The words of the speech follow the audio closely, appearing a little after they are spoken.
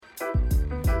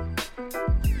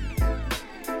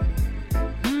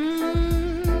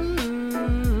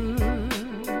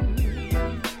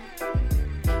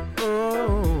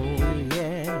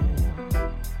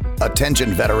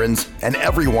Attention veterans and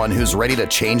everyone who's ready to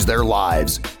change their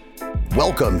lives.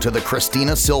 Welcome to the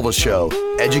Christina Silva Show,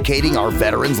 educating our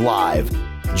veterans live.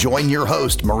 Join your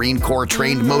host, Marine Corps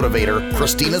trained motivator,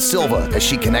 Christina Silva, as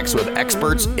she connects with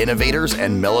experts, innovators,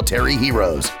 and military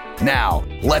heroes. Now,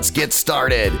 let's get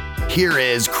started. Here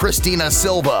is Christina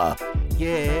Silva.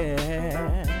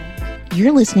 Yeah.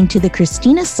 You're listening to the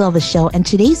Christina Silva Show, and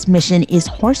today's mission is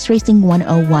Horse Racing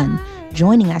 101.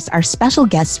 Joining us are special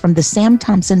guests from the Sam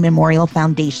Thompson Memorial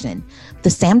Foundation. The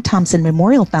Sam Thompson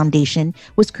Memorial Foundation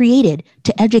was created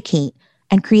to educate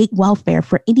and create welfare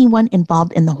for anyone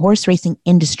involved in the horse racing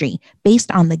industry based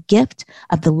on the gift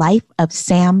of the life of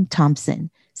Sam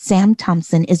Thompson. Sam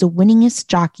Thompson is a winningest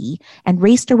jockey and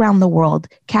raced around the world,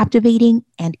 captivating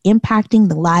and impacting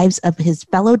the lives of his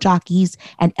fellow jockeys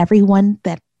and everyone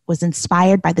that was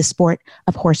inspired by the sport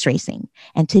of horse racing.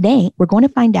 And today, we're going to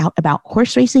find out about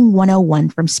Horse Racing 101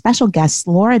 from special guests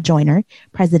Laura Joyner,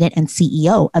 President and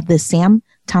CEO of the Sam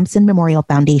Thompson Memorial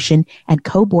Foundation, and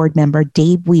co-board member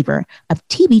Dave Weaver of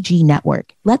TBG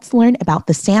Network. Let's learn about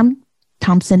the Sam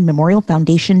Thompson Memorial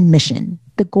Foundation mission.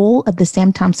 The goal of the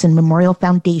Sam Thompson Memorial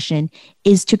Foundation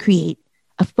is to create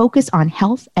a focus on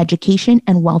health, education,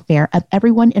 and welfare of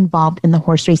everyone involved in the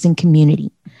horse racing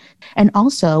community. And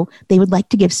also, they would like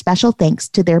to give special thanks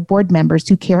to their board members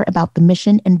who care about the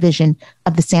mission and vision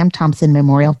of the Sam Thompson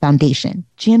Memorial Foundation.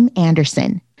 Jim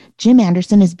Anderson. Jim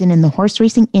Anderson has been in the horse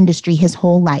racing industry his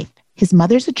whole life. His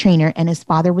mother's a trainer and his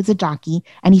father was a jockey,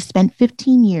 and he spent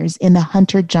 15 years in the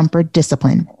hunter-jumper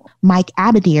discipline. Mike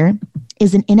Abadir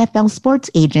is an NFL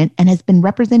sports agent and has been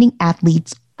representing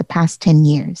athletes the past 10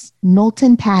 years.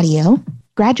 Knowlton Patio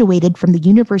graduated from the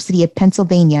University of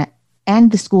Pennsylvania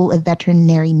and the School of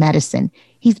Veterinary Medicine.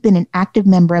 He's been an active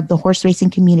member of the horse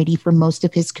racing community for most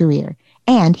of his career,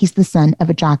 and he's the son of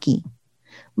a jockey.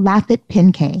 Lafit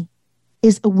Pinkay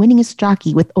is a winningest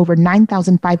jockey with over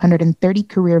 9,530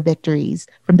 career victories,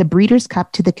 from the Breeders'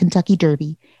 Cup to the Kentucky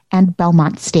Derby and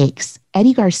Belmont Stakes.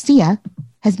 Eddie Garcia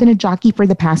has been a jockey for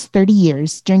the past 30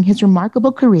 years. During his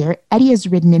remarkable career, Eddie has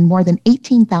ridden in more than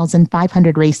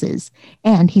 18,500 races,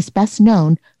 and he's best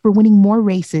known for winning more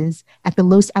races at the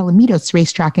Los Alamitos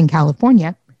racetrack in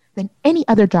California than any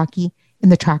other jockey in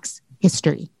the track's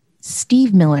history.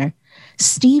 Steve Miller.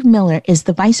 Steve Miller is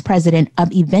the Vice President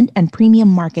of Event and Premium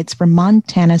Markets for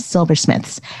Montana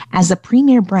Silversmiths. As a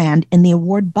premier brand in the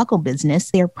award buckle business,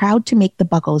 they are proud to make the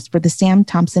buckles for the Sam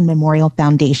Thompson Memorial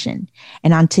Foundation.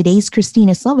 And on today's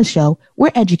Christina Silva Show,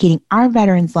 we're educating our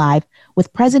veterans live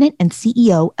with President and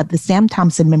CEO of the Sam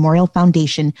Thompson Memorial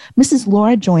Foundation, Mrs.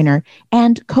 Laura Joyner,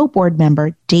 and co-board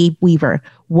member Dave Weaver.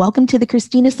 Welcome to the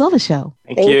Christina Silva Show.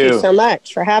 Thank you so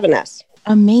much for having us.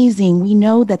 Amazing. We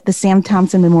know that the Sam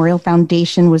Thompson Memorial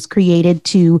Foundation was created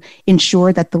to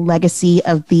ensure that the legacy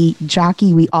of the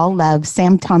jockey we all love,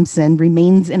 Sam Thompson,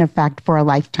 remains in effect for a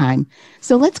lifetime.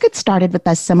 So let's get started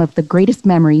with some of the greatest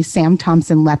memories Sam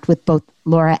Thompson left with both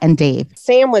Laura and Dave.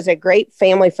 Sam was a great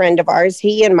family friend of ours.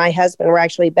 He and my husband were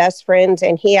actually best friends,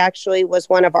 and he actually was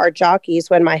one of our jockeys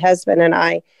when my husband and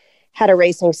I had a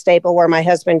racing stable where my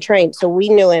husband trained. So we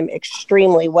knew him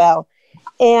extremely well.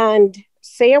 And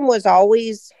Sam was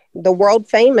always the world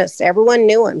famous. Everyone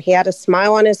knew him. He had a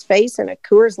smile on his face and a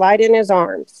Coors Light in his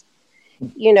arms.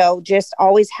 You know, just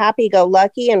always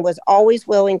happy-go-lucky, and was always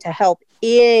willing to help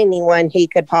anyone he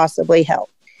could possibly help.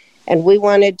 And we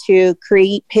wanted to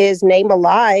keep his name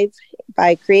alive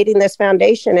by creating this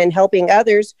foundation and helping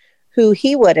others who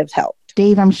he would have helped.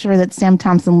 Dave, I'm sure that Sam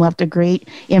Thompson left a great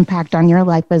impact on your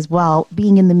life as well.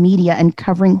 Being in the media and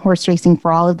covering horse racing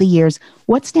for all of the years,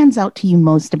 what stands out to you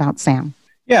most about Sam?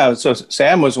 Yeah, so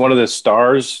Sam was one of the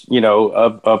stars,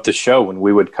 of the show. When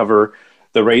we would cover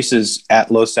the races at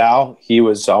Los Al, he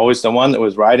was always the one that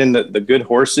was riding the good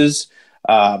horses.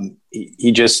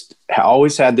 He just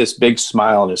always had this big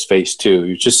smile on his face too.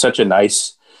 He was just such a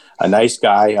nice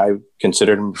guy. I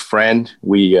considered him a friend.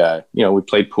 We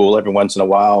played pool every once in a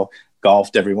while,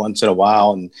 golfed every once in a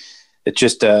while, and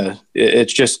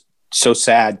it's just so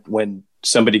sad when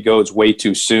somebody goes way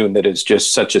too soon that is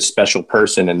just such a special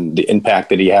person, and the impact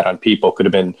that he had on people could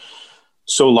have been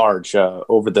so large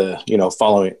over the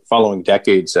following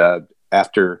decades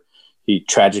after he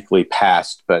tragically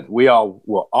passed. But we all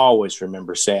will always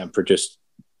remember Sam for just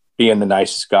being the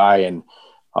nicest guy and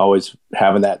always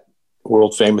having that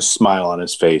world famous smile on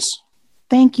his face.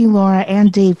 Thank you, Laura and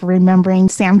Dave, for remembering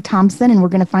Sam Thompson. And we're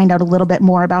going to find out a little bit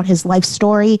more about his life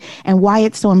story and why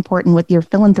it's so important with your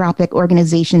philanthropic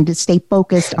organization to stay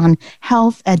focused on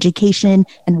health, education,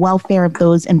 and welfare of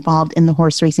those involved in the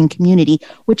horse racing community,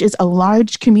 which is a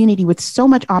large community with so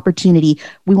much opportunity.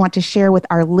 We want to share with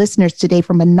our listeners today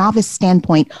from a novice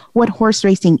standpoint what horse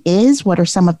racing is, what are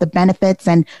some of the benefits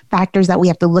and factors that we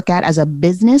have to look at as a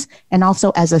business and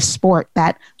also as a sport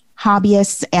that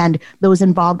hobbyists and those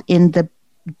involved in the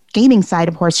gaming side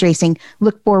of horse racing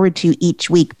look forward to each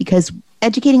week, because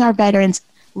educating our veterans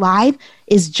live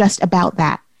is just about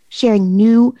that, sharing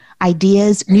new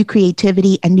ideas, new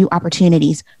creativity, and new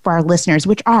opportunities for our listeners,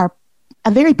 which are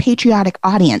a very patriotic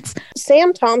audience.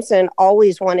 Sam Thompson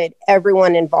always wanted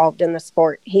everyone involved in the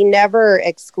sport. He never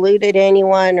excluded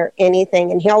anyone or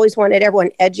anything, and he always wanted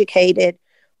everyone educated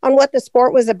on what the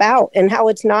sport was about and how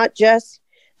it's not just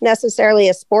necessarily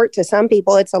a sport to some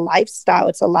people. It's a lifestyle,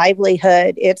 it's a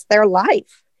livelihood, it's their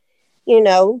life. You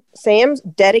know, Sam's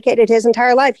dedicated his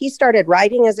entire life. He started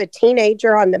riding as a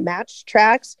teenager on the match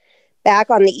tracks back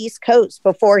on the East Coast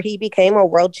before he became a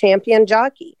world champion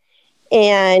jockey.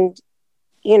 And,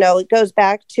 you know, it goes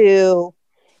back to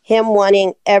him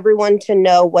wanting everyone to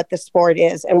know what the sport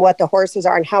is and what the horses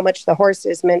are and how much the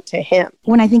horses meant to him.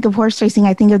 When I think of horse racing,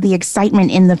 I think of the excitement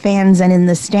in the fans and in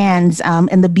the stands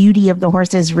and the beauty of the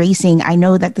horses racing. I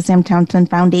know that the Sam Thompson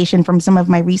Foundation, from some of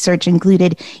my research,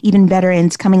 included even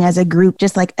veterans coming as a group,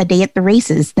 just like a day at the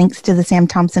races, thanks to the Sam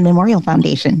Thompson Memorial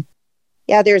Foundation.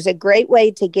 Yeah, there's a great way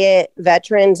to get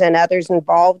veterans and others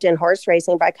involved in horse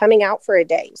racing by coming out for a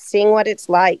day, seeing what it's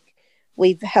like.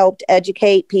 We've helped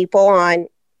educate people on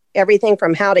everything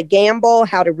from how to gamble,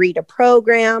 how to read a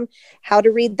program, how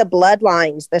to read the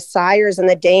bloodlines, the sires and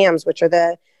the dams, which are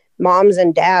the moms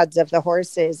and dads of the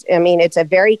horses. I mean, it's a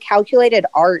very calculated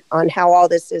art on how all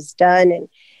this is done and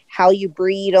how you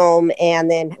breed them, and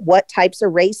then what types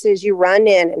of races you run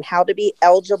in and how to be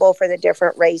eligible for the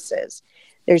different races.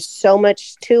 There's so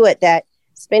much to it that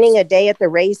spending a day at the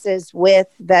races with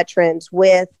veterans,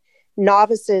 with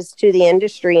novices to the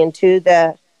industry and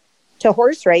to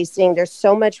horse racing, there's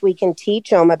so much we can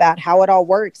teach them about how it all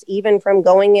works, even from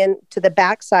going into the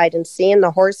backside and seeing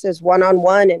the horses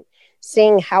one-on-one and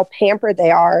seeing how pampered they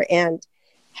are and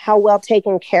how well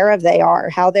taken care of they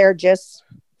are, how they're just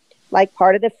like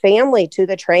part of the family to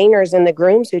the trainers and the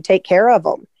grooms who take care of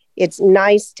them. It's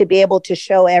nice to be able to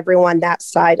show everyone that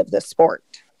side of the sport.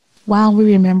 While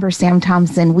we remember Sam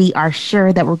Thompson, we are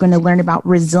sure that we're going to learn about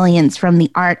resilience from the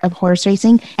art of horse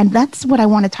racing. And that's what I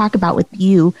want to talk about with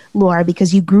you, Laura,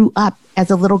 because you grew up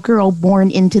as a little girl born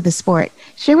into the sport.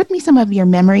 Share with me some of your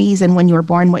memories and when you were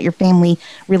born, what your family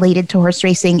related to horse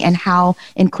racing and how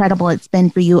incredible it's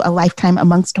been for you, a lifetime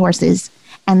amongst horses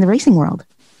and the racing world.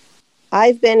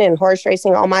 I've been in horse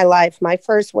racing all my life. My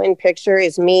first win picture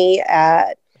is me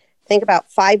at I think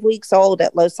about 5 weeks old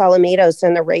at Los Alamitos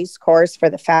in the race course for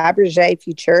the Fabergé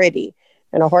Futurity.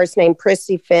 And a horse named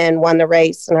Prissy Finn won the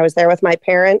race. And I was there with my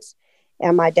parents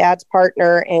and my dad's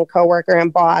partner and coworker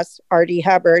and boss, R.D.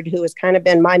 Hubbard, who has kind of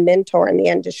been my mentor in the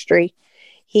industry.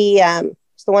 He was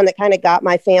the one that kind of got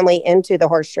my family into the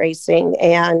horse racing.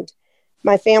 And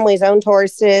my family's owned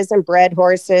horses and bred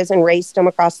horses and raced them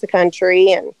across the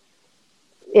country. And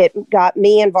it got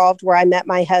me involved where I met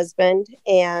my husband,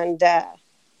 and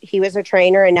he was a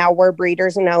trainer, and now we're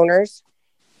breeders and owners,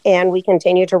 and we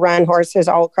continue to run horses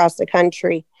all across the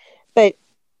country. But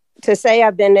to say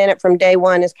I've been in it from day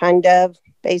one is kind of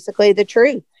basically the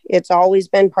truth. It's always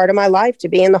been part of my life to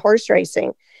be in the horse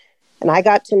racing. And I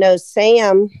got to know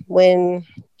Sam when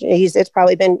it's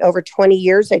probably been over 20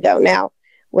 years ago now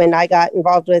when I got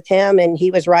involved with him, and he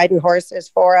was riding horses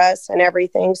for us and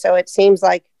everything. So it seems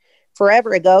like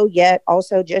forever ago, yet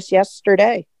also just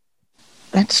yesterday.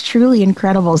 That's truly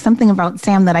incredible. Something about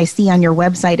Sam that I see on your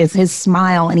website is his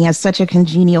smile, and he has such a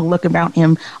congenial look about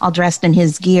him, all dressed in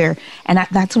his gear. And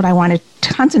that's what I want to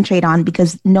concentrate on,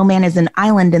 because no man is an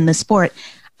island in the sport.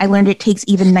 I learned it takes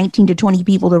even 19 to 20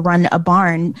 people to run a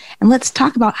barn. And let's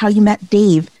talk about how you met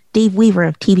Dave Weaver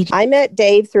of TVG. I met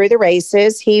Dave through the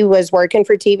races. He was working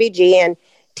for TVG, and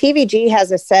TVG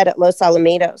has a set at Los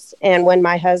Alamitos. And when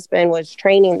my husband was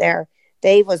training there,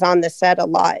 Dave was on the set a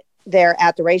lot there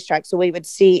at the racetrack. So I would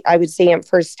see him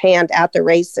firsthand at the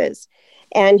races.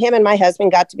 And him and my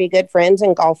husband got to be good friends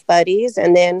and golf buddies.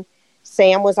 And then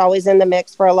Sam was always in the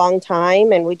mix for a long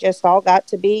time. And we just all got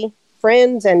to be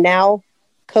friends and now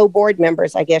co-board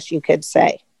members, I guess you could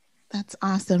say. That's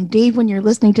awesome. Dave, when you're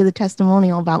listening to the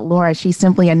testimonial about Laura, she's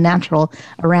simply a natural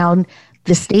around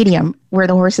the stadium where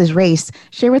the horses race.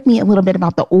 Share with me a little bit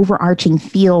about the overarching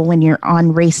feel when you're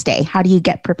on race day. How do you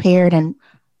get prepared? And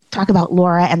talk about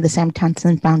Laura and the Sam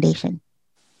Thompson Foundation.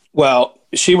 Well,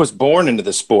 she was born into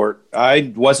the sport.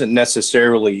 I wasn't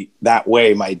necessarily that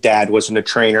way. My dad wasn't a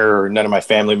trainer, or none of my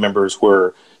family members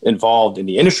were involved in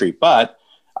the industry, but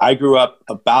I grew up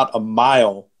about a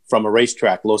mile from a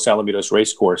racetrack, Los Alamitos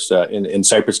Race Course in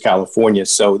Cypress, California.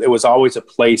 So it was always a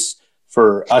place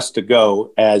for us to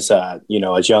go as,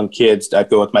 as young kids. I'd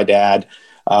go with my dad.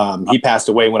 He passed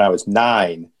away when I was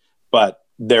 9, but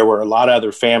there were a lot of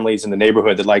other families in the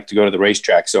neighborhood that liked to go to the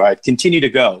racetrack. So I'd continue to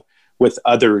go with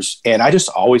others. And I just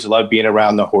always loved being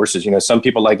around the horses. Some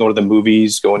people like going to the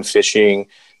movies, going fishing,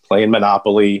 playing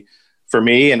Monopoly. For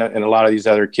me and a lot of these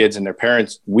other kids and their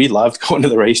parents, we loved going to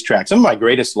the racetrack. Some of my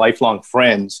greatest lifelong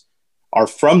friends are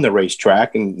from the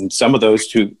racetrack, and some of those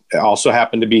who also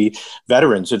happen to be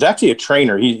veterans. There's actually a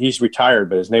trainer. He's retired,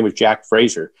 but his name was Jack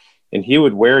Fraser. And he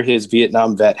would wear his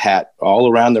Vietnam vet hat all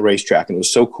around the racetrack. And it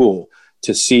was so cool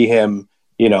to see him,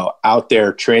 out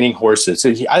there training horses.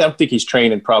 I don't think he's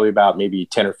trained in probably about maybe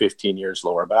 10 or 15 years,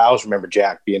 Laura, but I always remember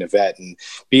Jack being a vet and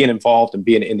being involved and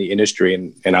being in the industry.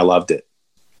 And I loved it.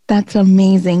 That's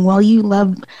amazing. Well, you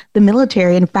love the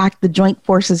military. In fact, the Joint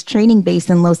Forces Training Base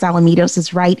in Los Alamitos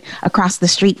is right across the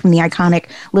street from the iconic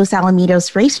Los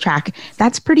Alamitos racetrack.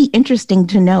 That's pretty interesting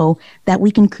to know that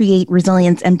we can create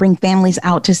resilience and bring families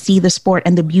out to see the sport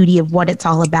and the beauty of what it's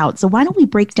all about. So why don't we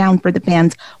break down for the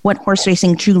fans what horse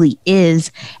racing truly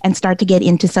is and start to get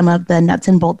into some of the nuts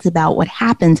and bolts about what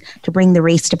happens to bring the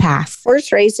race to pass.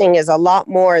 Horse racing is a lot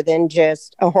more than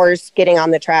just a horse getting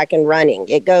on the track and running.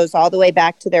 It goes all the way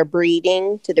back to their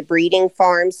breeding, to the breeding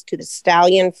farms, to the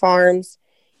stallion farms.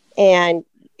 And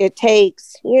it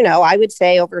takes, I would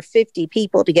say over 50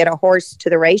 people to get a horse to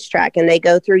the racetrack. And they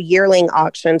go through yearling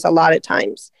auctions a lot of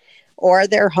times. Or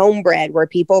they're homebred, where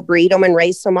people breed them and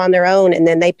race them on their own. And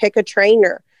then they pick a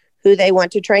trainer who they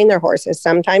want to train their horses.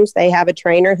 Sometimes they have a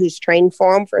trainer who's trained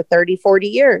for them for 30, 40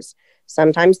 years.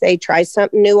 Sometimes they try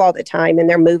something new all the time and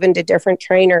they're moving to different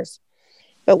trainers.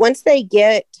 But once they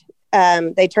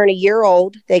they turn a year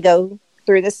old, they go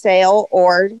through the sale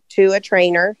or to a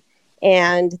trainer,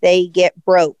 and they get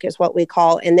broke is what we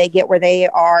call, and they get where they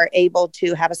are able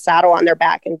to have a saddle on their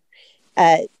back,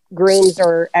 and grooms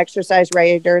or exercise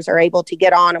raiders are able to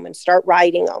get on them and start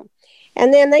riding them.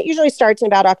 And then that usually starts in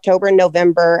about October and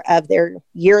November of their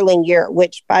yearling year,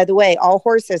 which, by the way, all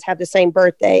horses have the same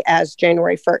birthday as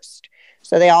January 1st.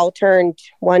 So they all turned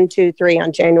 1, 2, 3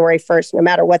 on January 1st, no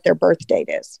matter what their birth date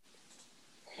is.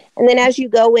 And then as you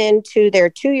go into their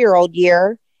 2-year-old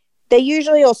year, they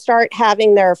usually will start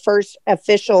having their first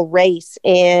official race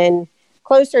in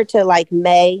closer to like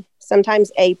May,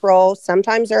 sometimes April,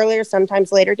 sometimes earlier,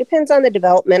 sometimes later. Depends on the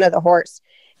development of the horse.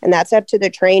 And that's up to the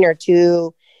trainer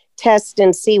to test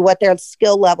and see what their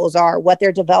skill levels are, what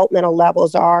their developmental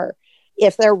levels are,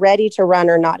 if they're ready to run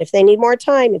or not, if they need more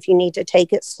time, if you need to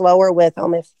take it slower with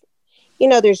them. If,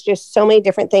 there's just so many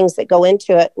different things that go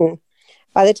into it. And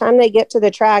by the time they get to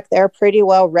the track, they're pretty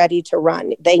well ready to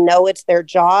run. They know it's their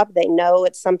job. They know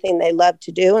it's something they love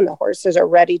to do, and the horses are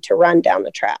ready to run down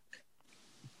the track.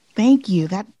 Thank you.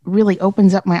 That really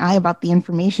opens up my eye about the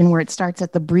information where it starts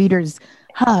at the breeder's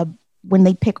hub. When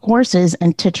they pick horses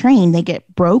and to train, they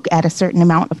get broke at a certain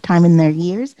amount of time in their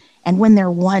years. And when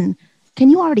they're won, can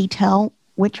you already tell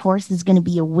which horse is going to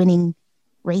be a winning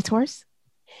racehorse?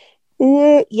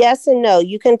 Yes and no.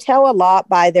 You can tell a lot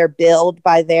by their build,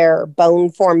 by their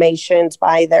bone formations,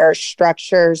 by their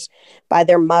structures, by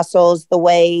their muscles, the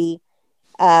way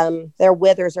their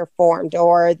withers are formed,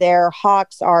 or their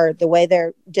hocks are, the way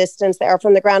their distance they are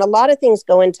from the ground. A lot of things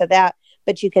go into that,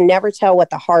 but you can never tell what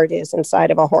the heart is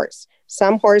inside of a horse.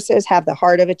 Some horses have the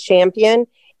heart of a champion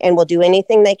and will do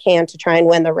anything they can to try and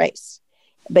win the race,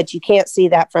 but you can't see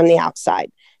that from the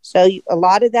outside. So a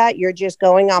lot of that, you're just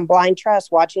going on blind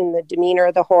trust, watching the demeanor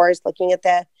of the horse, looking at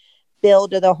the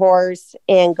build of the horse,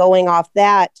 and going off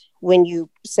that when you,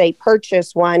 say,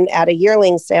 purchase one at a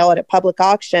yearling sale at a public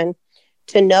auction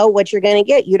to know what you're going to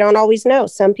get. You don't always know.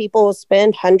 Some people will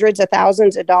spend hundreds of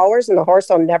thousands of dollars and the horse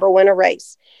will never win a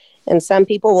race. And some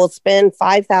people will spend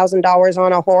 $5,000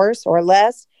 on a horse or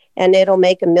less, and it'll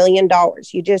make $1 million.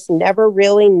 You just never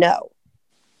really know.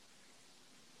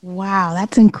 Wow,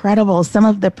 that's incredible. Some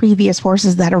of the previous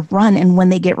horses that have run, and when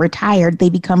they get retired, they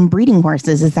become breeding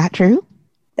horses. Is that true?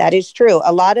 That is true.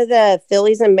 A lot of the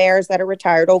fillies and mares that are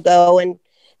retired will go and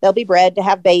they'll be bred to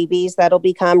have babies that'll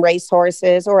become race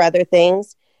horses or other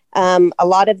things. A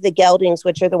lot of the geldings,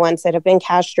 which are the ones that have been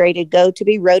castrated, go to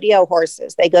be rodeo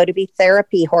horses. They go to be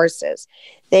therapy horses.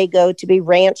 They go to be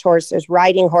ranch horses,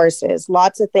 riding horses,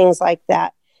 lots of things like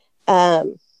that.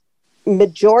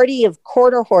 Majority of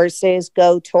quarter horses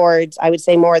go towards, I would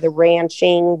say, more of the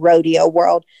ranching rodeo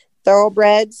world.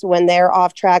 thoroughbreds, when they're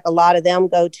off track, a lot of them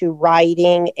go to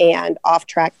riding and off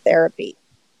track therapy.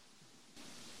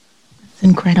 It's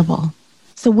incredible.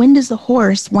 So when does the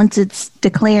horse, once it's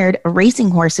declared a racing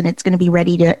horse and it's going to be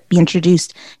ready to be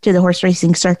introduced to the horse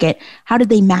racing circuit, how do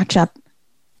they match up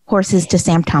horses to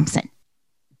Sam Thompson?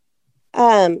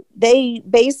 They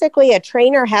basically, a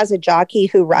trainer has a jockey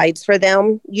who rides for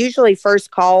them, usually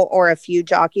first call or a few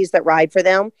jockeys that ride for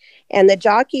them. And the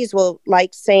jockeys will,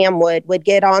 like Sam would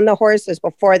get on the horses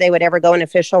before they would ever go an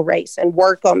official race and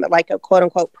work on like a quote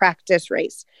unquote practice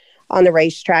race on the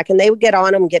racetrack. And they would get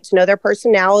on them, get to know their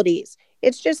personalities.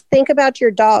 It's just, think about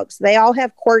your dogs. They all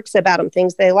have quirks about them,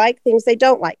 things they like, things they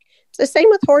don't like. It's the same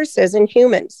with horses and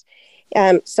humans.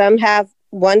 Some have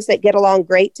ones that get along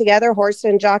great together, horse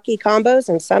and jockey combos,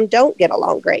 and some don't get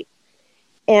along great.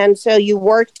 And so you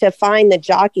work to find the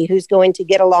jockey who's going to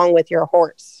get along with your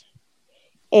horse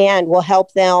and will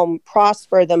help them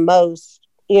prosper the most,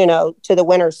 to the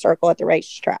winner's circle at the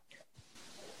racetrack.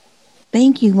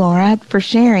 Thank you, Laura, for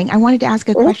sharing. I wanted to ask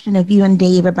a question of you and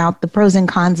Dave about the pros and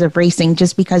cons of racing,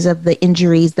 just because of the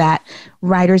injuries that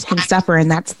riders can suffer. And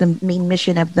that's the main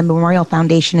mission of the Memorial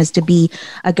Foundation, is to be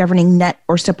a governing net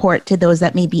or support to those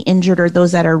that may be injured or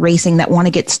those that are racing that want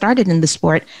to get started in the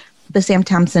sport. The Sam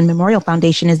Thompson Memorial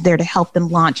Foundation is there to help them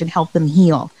launch and help them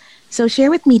heal. So share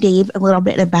with me, Dave, a little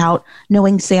bit about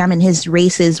knowing Sam and his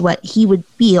races, what he would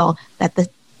feel that the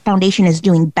foundation is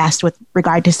doing best with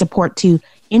regard to support to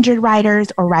injured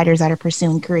riders or riders that are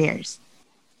pursuing careers.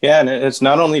 Yeah, and it's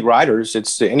not only riders,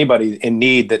 it's anybody in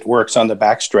need that works on the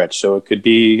backstretch. So it could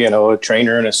be, a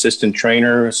trainer, an assistant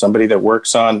trainer, somebody that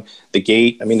works on the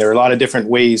gate. I mean, there are a lot of different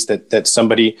ways that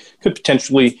somebody could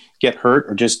potentially get hurt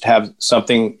or just have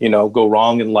something, go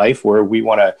wrong in life where we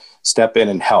want to step in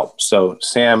and help. So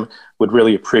Sam would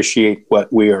really appreciate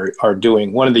what we are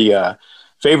doing. One of the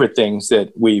favorite things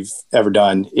that we've ever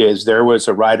done is there was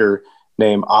a rider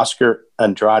named Oscar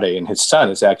Andrade, and his son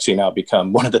has actually now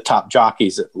become one of the top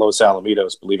jockeys at Los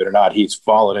Alamitos. Believe it or not, he's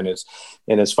followed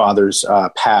in his father's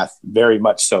path, very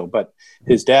much so. But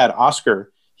his dad,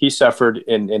 Oscar, he suffered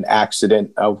in an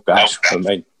accident,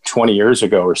 20 years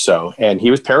ago or so, and he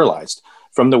was paralyzed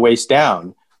from the waist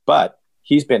down. But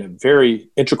he's been a very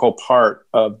integral part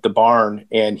of the barn,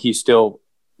 and he still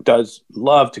does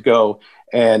love to go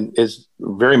and is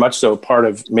very much so part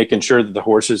of making sure that the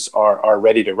horses are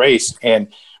ready to race.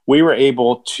 And we were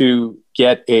able to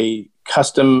get a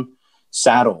custom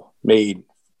saddle made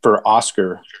for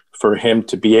Oscar for him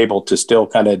to be able to still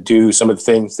kind of do some of the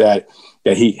things that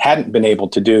he hadn't been able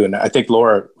to do. And I think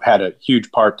Laura had a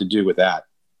huge part to do with that.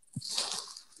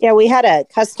 Yeah, we had a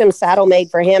custom saddle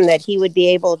made for him that he would be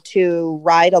able to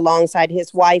ride alongside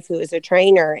his wife, who is a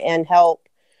trainer, and help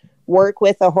work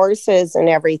with the horses and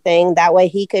everything. That way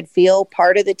he could feel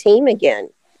part of the team again.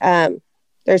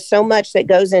 There's so much that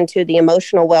goes into the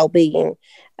emotional well-being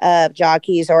of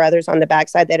jockeys or others on the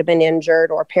backside that have been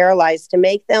injured or paralyzed, to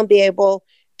make them be able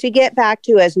to get back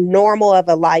to as normal of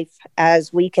a life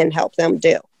as we can help them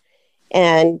do.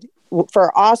 And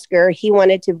for Oscar, he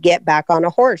wanted to get back on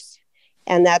a horse.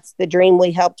 And that's the dream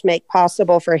we helped make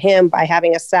possible for him by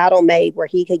having a saddle made where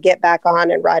he could get back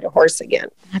on and ride a horse again.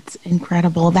 That's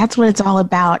incredible. That's what it's all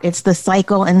about. It's the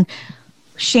cycle and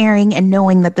sharing and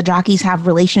knowing that the jockeys have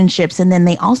relationships, and then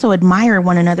they also admire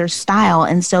one another's style.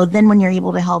 And so then when you're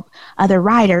able to help other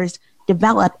riders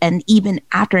develop and even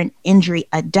after an injury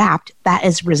adapt, that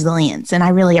is resilience. And I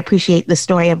really appreciate the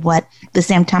story of what the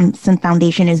Sam Thompson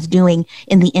Foundation is doing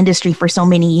in the industry for so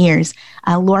many years.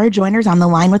 Laura Joyner's on the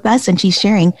line with us, and she's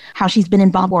sharing how she's been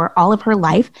involved for all of her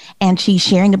life. And she's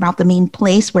sharing about the main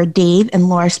place where Dave and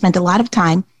Laura spent a lot of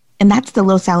time, and that's the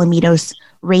Los Alamitos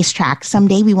racetrack.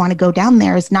 Someday we want to go down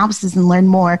there as novices and learn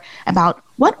more about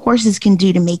what horses can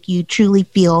do to make you truly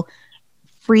feel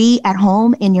free at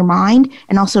home in your mind,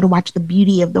 and also to watch the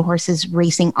beauty of the horses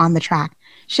racing on the track.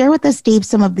 Share with us, Dave,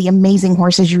 some of the amazing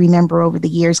horses you remember over the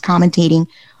years commentating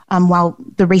while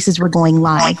the races were going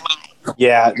live.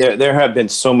 Yeah, there have been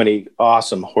so many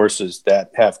awesome horses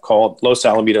that have called Los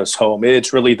Alamitos home.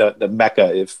 It's really the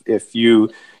mecca. If you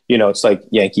it's like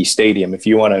Yankee Stadium. If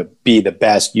you want to be the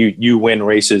best, you win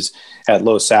races at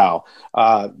Los Al.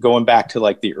 Going back to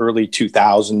like the early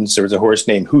 2000s, there was a horse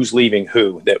named Who's Leaving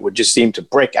Who that would just seem to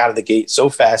break out of the gate so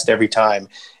fast every time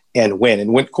and win.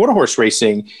 And when quarter horse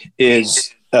racing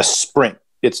is a sprint,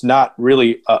 it's not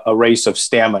really a race of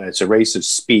stamina. It's a race of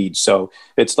speed. So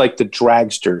it's like the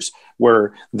dragsters,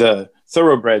 where the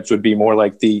thoroughbreds would be more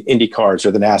like the Indy cars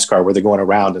or the NASCAR, where they're going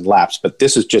around in laps. But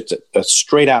this is just a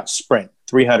straight out sprint,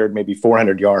 300, maybe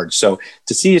 400 yards. So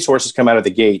to see these horses come out of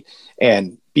the gate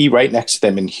and be right next to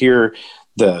them and hear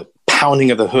the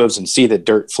pounding of the hooves and see the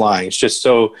dirt flying. It's just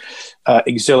so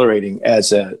exhilarating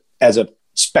as a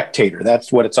spectator.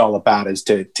 That's what it's all about, is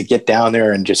to get down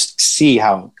there and just see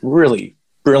how really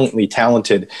brilliantly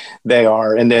talented they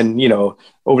are. And then,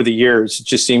 over the years, it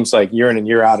just seems like year in and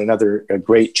year out, a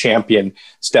great champion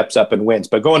steps up and wins.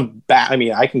 But going back,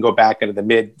 I can go back into the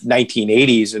mid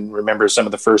 1980s and remember some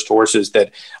of the first horses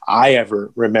that I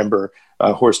ever remember.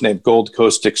 A horse named Gold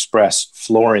Coast Express,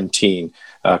 Florentine,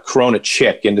 Corona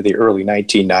Chick into the early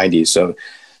 1990s.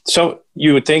 So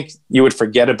you would think you would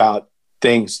forget about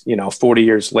things, 40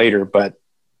 years later, but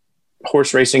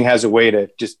horse racing has a way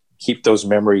to just keep those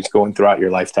memories going throughout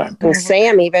your lifetime. And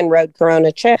Sam even rode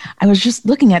Corona Chick. I was just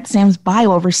looking at Sam's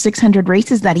bio, over 600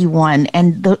 races that he won.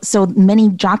 And so many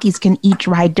jockeys can each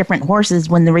ride different horses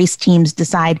when the race teams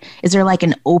decide. Is there like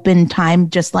an open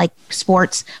time, just like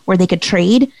sports, where they could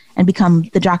trade and become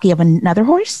the jockey of another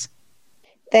horse?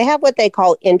 They have what they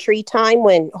call entry time,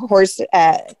 when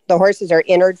the horses are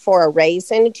entered for a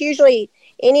race. And it's usually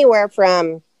anywhere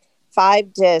from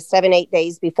 5 to 7, 8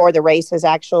 days before the race is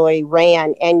actually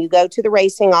ran. And you go to the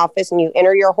racing office and you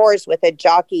enter your horse with a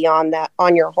jockey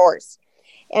on your horse.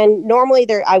 And normally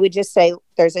I would just say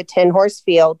there's a 10 horse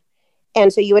field.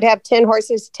 And so you would have 10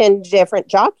 horses, 10 different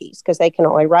jockeys, because they can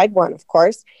only ride one, of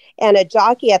course. And a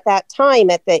jockey at that time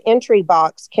at the entry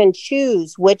box can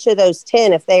choose which of those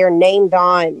 10, if they are named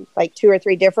on like 2 or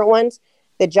 3 different ones,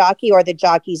 the jockey or the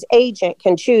jockey's agent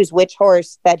can choose which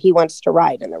horse that he wants to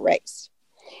ride in the race.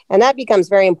 And that becomes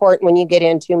very important when you get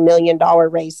into $1 million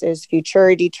races,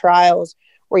 futurity trials,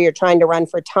 where you're trying to run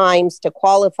for times to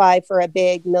qualify for a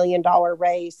big $1 million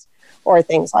race or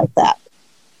things like that.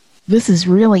 This is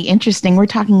really interesting. We're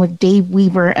talking with Dave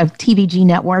Weaver of TVG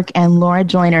Network and Laura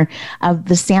Joyner of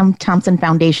the Sam Thompson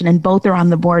Foundation, and both are on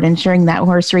the board ensuring that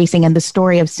horse racing and the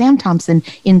story of Sam Thompson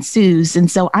ensues. And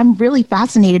so I'm really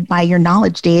fascinated by your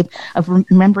knowledge, Dave, of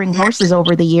remembering horses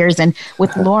over the years, and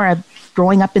with Laura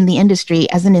growing up in the industry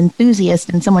as an enthusiast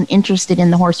and someone interested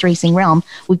in the horse racing realm.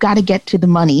 We've got to get to the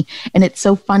money. And it's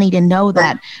so funny to know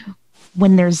that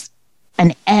when there's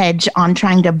an edge on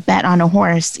trying to bet on a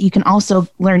horse, you can also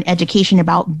learn education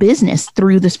about business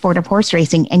through the sport of horse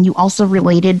racing. And you also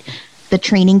related the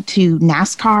training to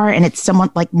NASCAR, and it's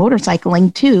somewhat like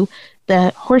motorcycling too.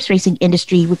 The horse racing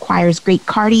industry requires great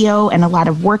cardio and a lot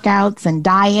of workouts and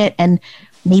diet, and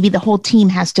maybe the whole team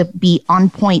has to be on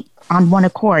point, on one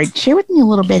accord. Share with me a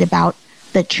little bit about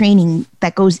the training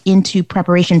that goes into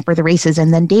preparation for the races.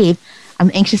 And then Dave, I'm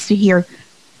anxious to hear,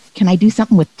 can I do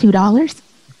something with $2?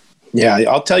 Yeah,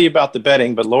 I'll tell you about the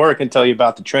betting, but Laura can tell you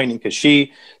about the training, because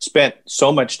she spent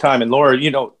so much time. And Laura,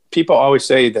 people always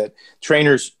say that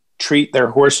trainers treat their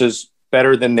horses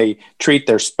better than they treat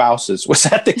their spouses. Was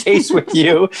that the case with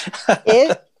you?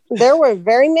 There were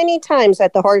very many times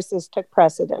that the horses took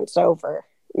precedence over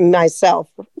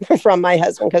myself from my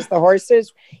husband, because the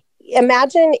horses,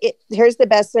 here's the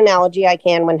best analogy I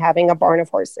can when having a barn of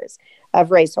horses,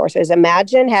 of race horses.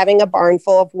 Imagine having a barn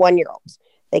full of 1-year-olds.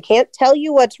 They can't tell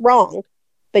you what's wrong,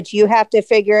 but you have to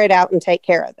figure it out and take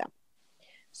care of them.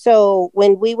 So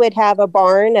when we would have a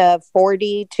barn of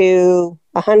 40 to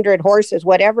 100 horses,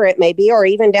 whatever it may be, or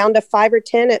even down to 5 or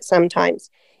 10 at sometimes,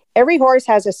 every horse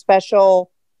is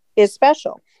special.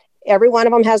 Every one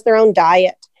of them has their own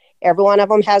diet. Every one of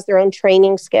them has their own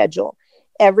training schedule.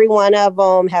 Every one of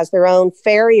them has their own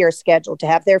farrier schedule to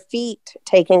have their feet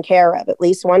taken care of at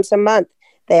least once a month.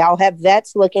 They all have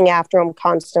vets looking after them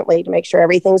constantly to make sure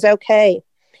everything's okay.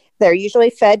 They're usually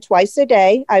fed twice a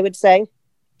day, I would say,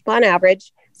 on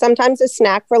average. Sometimes a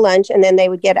snack for lunch, and then they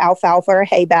would get alfalfa or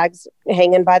hay bags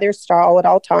hanging by their stall at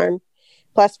all time,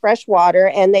 plus fresh water.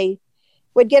 And they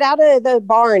would get out of the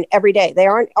barn every day. They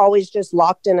aren't always just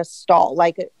locked in a stall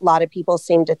like a lot of people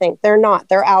seem to think. They're not.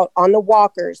 They're out on the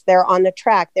walkers. They're on the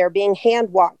track. They're being hand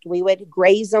walked. We would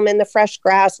graze them in the fresh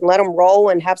grass and let them roll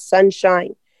and have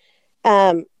sunshine.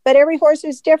 But every horse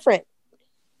is different.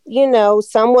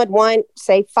 Some would want,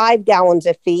 say, 5 gallons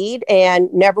of feed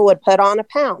and never would put on a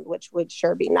pound, which would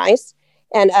sure be nice.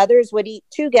 And others would eat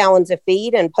 2 gallons of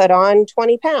feed and put on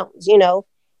 20 pounds.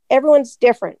 Everyone's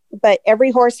different, but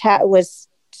every horse was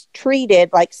treated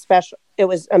like special. It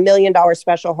was $1 million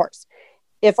special horse.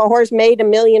 If a horse made $1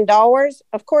 million,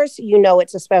 of course,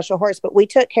 it's a special horse, but we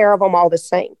took care of them all the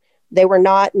same. They were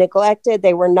not neglected.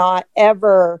 They were not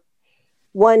ever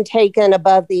one taken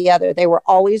above the other. They were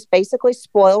always basically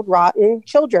spoiled, rotten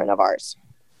children of ours.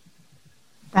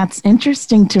 That's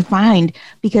interesting to find,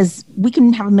 because we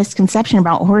can have a misconception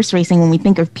about horse racing when we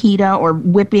think of PETA or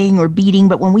whipping or beating.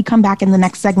 But when we come back in the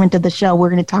next segment of the show, we're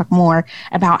going to talk more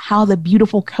about how the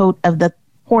beautiful coat of the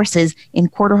horses in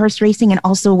quarter horse racing and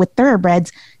also with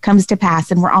thoroughbreds comes to pass.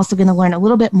 And we're also going to learn a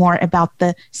little bit more about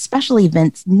the special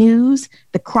events news,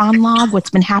 the chronologue, what's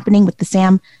been happening with the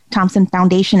Sam Thompson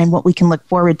Foundation and what we can look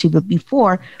forward to. But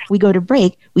before we go to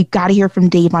break, we've got to hear from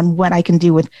Dave on what I can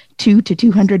do with $200 to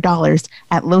 $200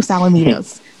 at Los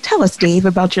Alamitos. Tell us, Dave,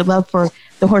 about your love for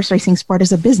the horse racing sport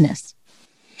as a business.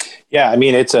 Yeah, I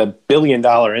mean, it's $1 billion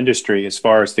industry as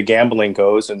far as the gambling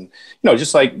goes. And,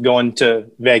 just like going to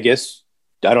Vegas,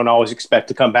 I don't always expect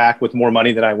to come back with more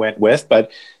money than I went with,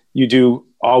 but you do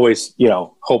always,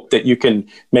 hope that you can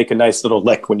make a nice little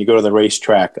lick when you go to the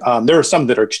racetrack. There are some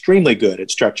that are extremely good at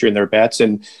structuring their bets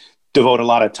and devote a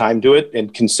lot of time to it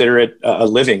and consider it a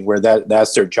living where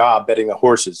that's their job, betting the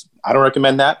horses. I don't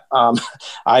recommend that.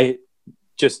 I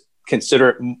just consider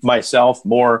it myself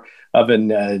more of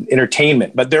an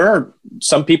entertainment. But there are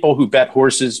some people who bet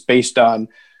horses based on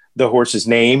the horse's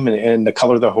name and the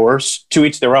color of the horse. To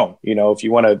each their own. If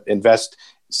you want to invest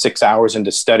 6 hours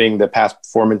into studying the past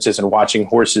performances and watching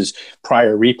horses'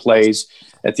 prior replays,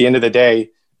 at the end of the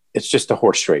day, it's just a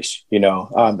horse race.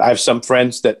 I have some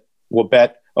friends that will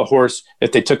bet a horse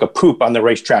if they took a poop on the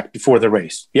racetrack before the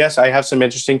race. Yes, I have some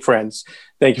interesting friends.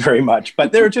 Thank you very much.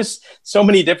 But there are just so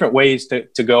many different ways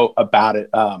to go about it.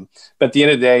 But at the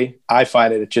end of the day, I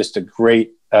find it just a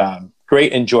great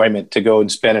enjoyment to go and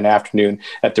spend an afternoon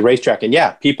at the racetrack. And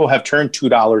yeah, people have turned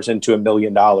 $2 into $1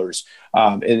 million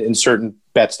in certain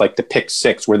bets like the pick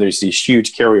six, where there's these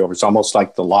huge carryovers, almost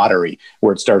like the lottery,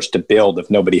 where it starts to build if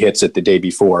nobody hits it the day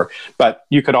before. But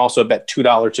you could also bet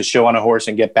 $2 to show on a horse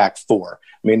and get back 4.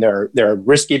 I mean, there are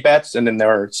risky bets, and then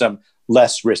there are some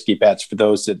less risky bets for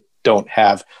those that don't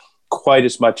have quite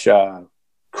as much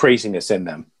craziness in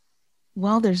them.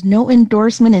 Well, there's no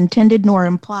endorsement intended nor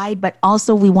implied, but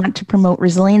also we want to promote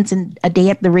resilience and a day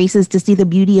at the races to see the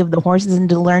beauty of the horses and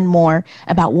to learn more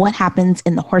about what happens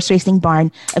in the horse racing barn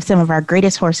of some of our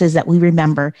greatest horses that we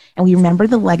remember. And we remember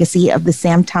the legacy of the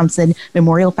Sam Thompson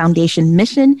Memorial Foundation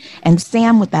mission, and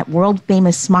Sam with that world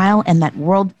famous smile and that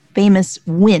world famous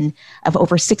win of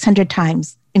over 600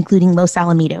 times, including Los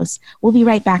Alamitos. We'll be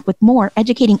right back with more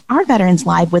Educating Our Veterans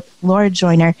Live with Laura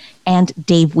Joyner and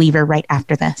Dave Weaver right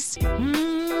after this.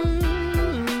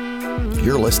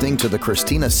 You're listening to The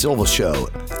Christina Silva Show,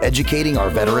 Educating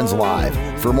Our Veterans Live.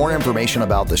 For more information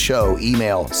about the show,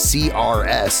 email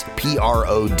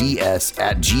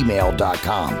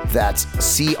crsprods@gmail.com. That's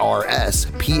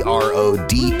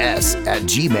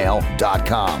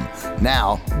crsprods@gmail.com.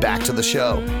 Now, back to the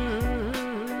show.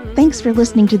 Thanks for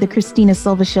listening to The Christina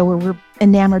Silva Show, where we're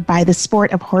enamored by the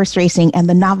sport of horse racing and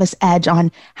the novice edge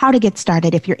on how to get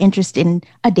started if you're interested in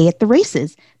a day at the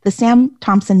races. The Sam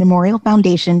Thompson Memorial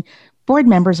Foundation board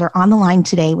members are on the line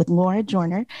today with Laura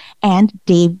Joyner and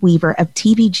Dave Weaver of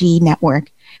TVG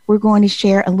Network. We're going to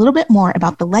share a little bit more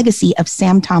about the legacy of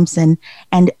Sam Thompson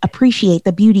and appreciate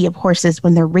the beauty of horses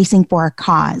when they're racing for a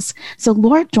cause. So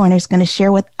Laura Joyner is going to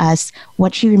share with us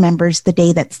what she remembers the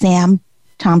day that Sam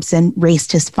Thompson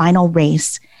raced his final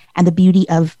race and the beauty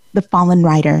of the fallen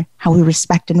rider, how we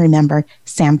respect and remember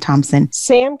Sam Thompson.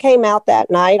 Sam came out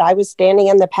that night. I was standing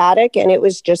in the paddock, and it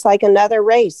was just like another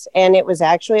race. And it was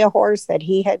actually a horse that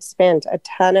he had spent a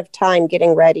ton of time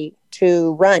getting ready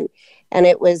to run. And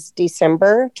it was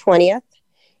December 20th.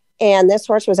 And this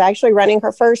horse was actually running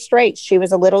her first race. She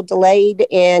was a little delayed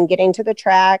in getting to the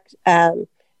track.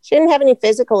 She didn't have any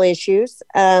physical issues,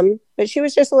 but she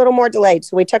was just a little more delayed.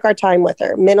 So we took our time with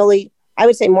her, mentally, I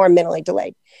would say more mentally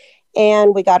delayed.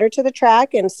 And we got her to the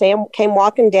track, and Sam came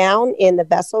walking down in the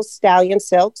Vessel Stallion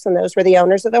Silks, and those were the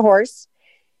owners of the horse.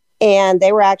 And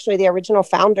they were actually the original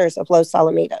founders of Los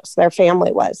Alamitos. Their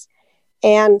family was.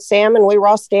 And Sam and we were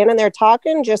all standing there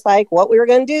talking just like what we were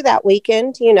going to do that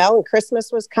weekend, and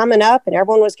Christmas was coming up and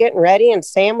everyone was getting ready. And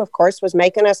Sam, of course, was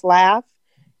making us laugh,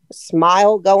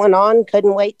 smile going on,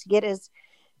 couldn't wait to get his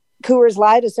Coors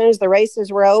Light as soon as the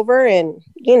races were over and,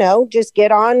 just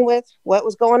get on with what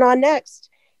was going on next.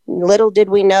 Little did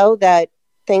we know that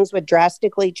things would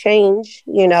drastically change,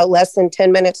 less than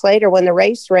 10 minutes later when the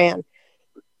race ran.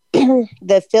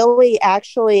 The filly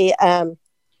actually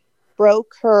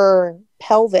broke her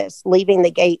pelvis leaving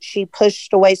the gate. She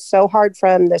pushed away so hard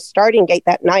from the starting gate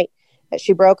that night that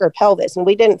she broke her pelvis. And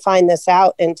we didn't find this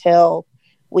out until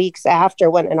weeks after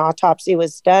when an autopsy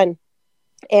was done.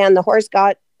 And the horse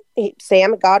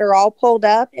Sam got her all pulled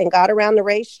up and got around the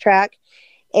racetrack.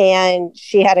 And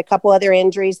she had a couple other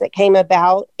injuries that came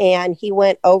about, and he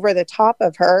went over the top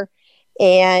of her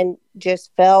and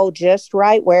just fell just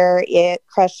right where it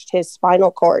crushed his spinal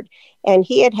cord. And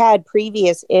he had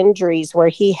previous injuries where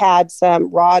he had some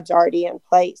rods already in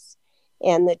place.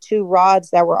 and the two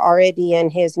rods that were already in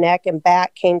his neck and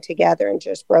back came together and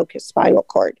just broke his spinal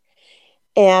cord.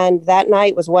 And that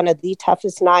night was one of the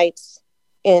toughest nights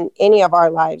in any of our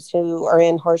lives who are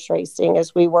in horse racing,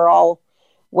 as we were all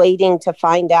waiting to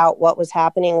find out what was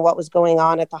happening, what was going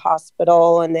on at the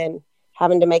hospital, and then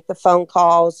having to make the phone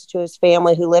calls to his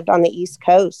family who lived on the East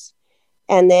Coast.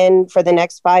 And then for the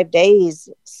next 5 days,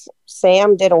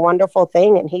 Sam did a wonderful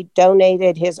thing, and he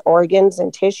donated his organs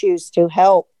and tissues to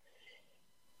help.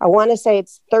 I want to say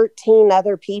it's 13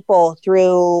 other people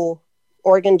through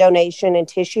organ donation and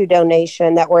tissue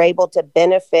donation that were able to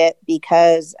benefit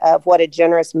because of what a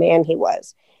generous man he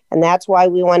was. And that's why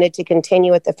we wanted to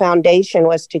continue at the foundation,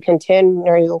 was to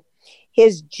continue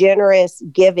his generous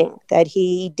giving that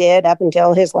he did up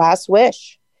until his last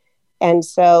wish. And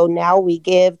so now we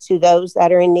give to those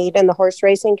that are in need in the horse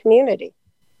racing community.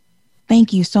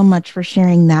 Thank you so much for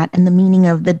sharing that. And the meaning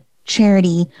of the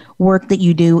charity work that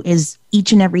you do is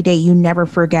each and every day you never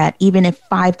forget, even if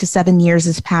 5 to 7 years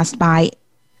has passed by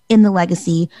in the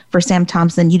legacy for Sam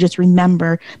Thompson, you just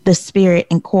remember the spirit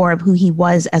and core of who he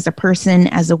was as a person,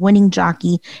 as a winning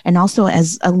jockey, and also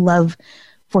as a love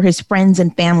for his friends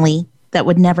and family that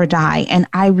would never die. And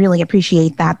I really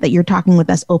appreciate that you're talking with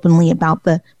us openly about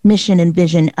the mission and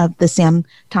vision of the Sam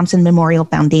Thompson Memorial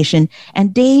Foundation.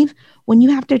 And Dave, when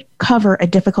you have to cover a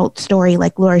difficult story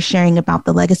like Laura's sharing about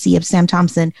the legacy of Sam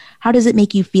Thompson, how does it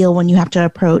make you feel when you have to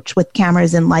approach with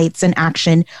cameras and lights and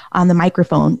action on the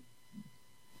microphone?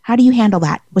 How do you handle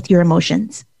that with your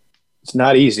emotions? It's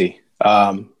not easy,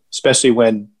 especially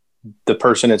when the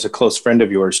person is a close friend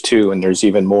of yours too, and there's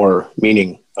even more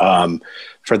meaning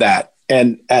for that.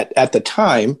 And at the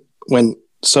time when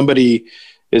somebody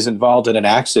is involved in an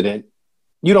accident,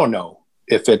 you don't know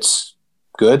if it's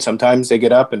good. Sometimes they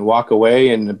get up and walk away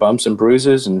and bumps and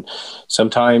bruises, and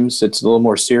sometimes it's a little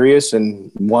more serious.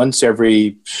 And once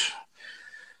every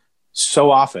so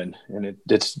often, and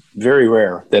it's very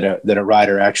rare that a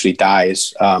rider actually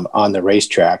dies on the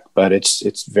racetrack, but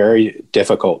it's very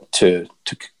difficult to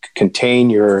contain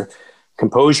your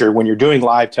composure when you're doing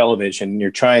live television. You're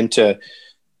trying to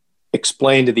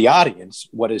explain to the audience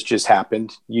what has just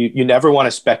happened. You never want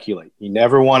to speculate. You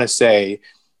never want to say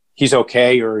he's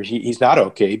okay or he's not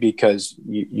okay, because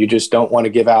you just don't want to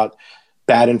give out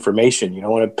bad information. You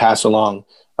don't want to pass along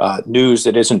news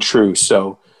that isn't true.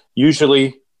 So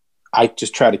usually I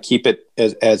just try to keep it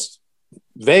as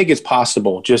vague as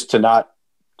possible, just to not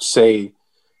say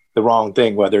the wrong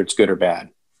thing, whether it's good or bad.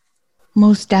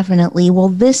 Most definitely. Well,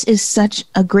 this is such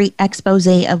a great expose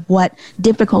of what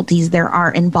difficulties there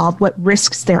are involved, what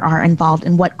risks there are involved,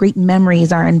 and what great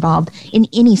memories are involved in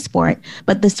any sport.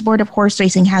 But the sport of horse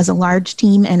racing has a large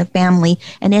team and a family.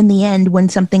 And in the end, when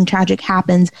something tragic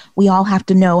happens, we all have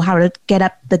to know how to get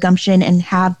up the gumption and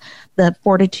have the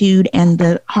fortitude and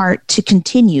the heart to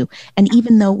continue. And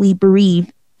even though we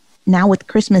bereave now with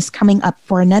Christmas coming up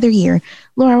for another year,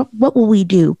 Laura, what will we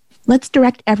do? Let's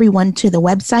direct everyone to the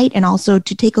website and also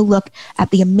to take a look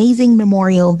at the amazing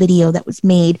memorial video that was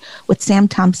made with Sam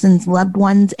Thompson's loved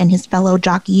ones and his fellow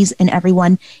jockeys and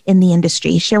everyone in the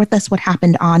industry. Share with us what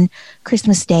happened on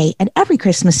Christmas Day, and every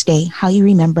Christmas Day, how you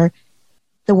remember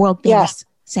the world famous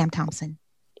Sam Thompson.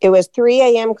 It was 3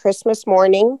 a.m. Christmas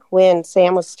morning when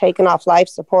Sam was taken off life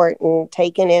support and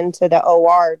taken into the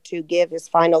OR to give his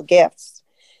final gifts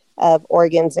of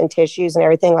organs and tissues and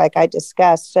everything like I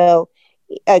discussed. So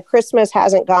Christmas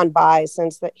hasn't gone by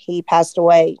since he passed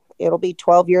away. It'll be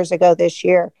 12 years ago this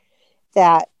year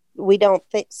that we don't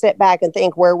sit back and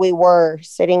think where we were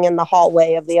sitting in the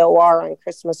hallway of the OR on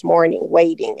Christmas morning,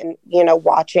 waiting and,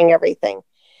 watching everything.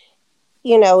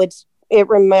 It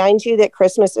reminds you that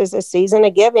Christmas is a season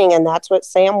of giving, and that's what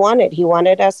Sam wanted. He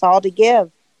wanted us all to give.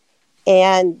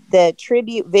 And the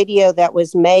tribute video that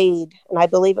was made, and I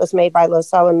believe it was made by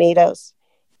Los Alamitos,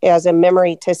 as a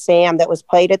memory to Sam, that was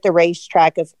played at the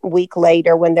racetrack a week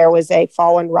later when there was a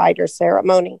fallen rider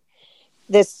ceremony.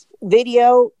 This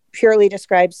video purely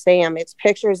describes Sam. It's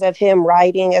pictures of him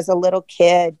riding as a little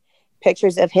kid,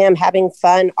 pictures of him having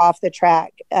fun off the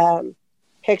track,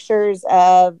 pictures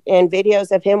of and videos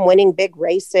of him winning big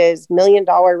races, $1 million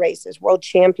races, world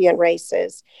champion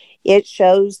races. It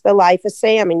shows the life of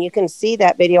Sam, and you can see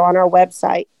that video on our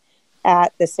website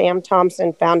at the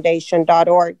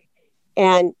samthompsonfoundation.org.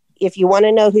 And if you want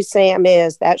to know who Sam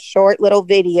is, that short little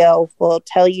video will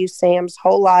tell you Sam's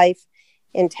whole life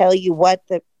and tell you what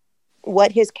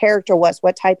his character was,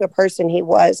 what type of person he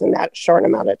was in that short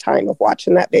amount of time of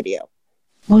watching that video.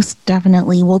 Most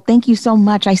definitely. Well, thank you so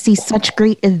much. I see such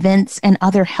great events and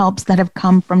other helps that have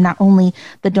come from not only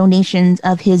the donations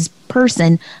of his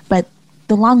person, but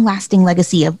the long-lasting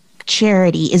legacy of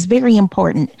charity is very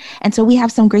important. And so we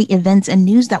have some great events and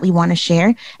news that we want to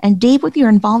share. And Dave, with your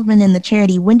involvement in the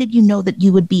charity, when did you know that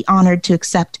you would be honored to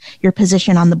accept your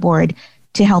position on the board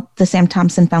to help the Sam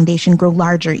Thompson Foundation grow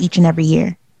larger each and every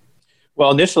year?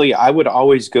 Well, initially, I would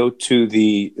always go to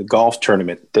the golf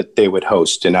tournament that they would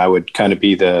host, and I would kind of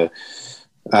be the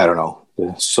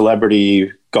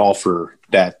celebrity golfer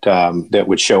that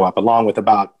would show up, along with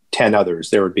about 10 others.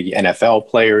 There would be NFL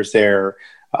players there,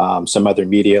 some other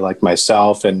media like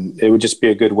myself, and it would just be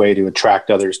a good way to attract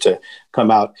others to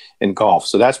come out and golf.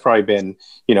 So that's probably been,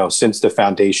 since the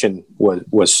foundation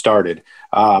was started.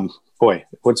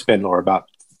 What's been, Laura, about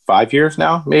 5 years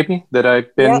now, maybe, that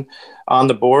I've been on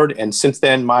the board. And since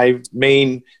then, my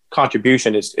main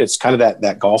contribution is kind of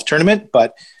that golf tournament.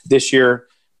 But this year,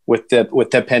 with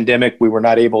the pandemic, we were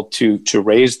not able to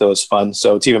raise those funds.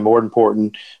 So it's even more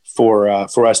important for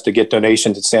us to get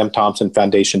donations at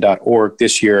samthompsonfoundation.org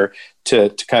this year to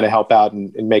kind of help out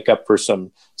and make up for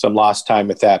some lost time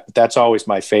with that. But that's always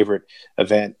my favorite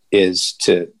event, is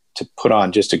to put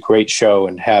on just a great show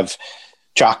and have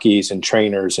jockeys and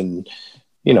trainers and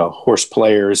horse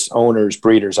players, owners,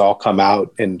 breeders all come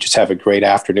out and just have a great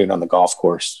afternoon on the golf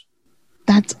course.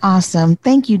 That's awesome.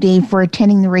 Thank you, Dave, for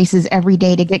attending the races every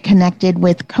day to get connected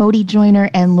with Cody Joyner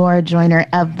and Laura Joyner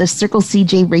of the Circle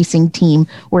CJ Racing team,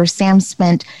 where Sam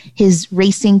spent his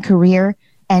racing career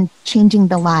and changing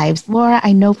the lives. Laura,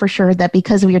 I know for sure that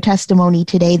because of your testimony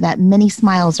today, that many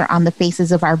smiles are on the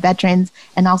faces of our veterans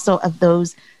and also of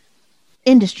those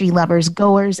industry lovers,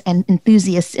 goers, and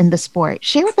enthusiasts in the sport.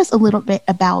 Share with us a little bit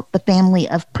about the family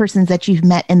of persons that you've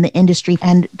met in the industry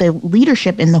and the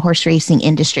leadership in the horse racing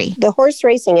industry. The horse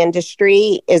racing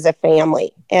industry is a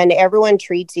family, and everyone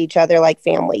treats each other like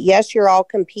family. Yes, you're all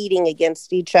competing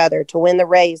against each other to win the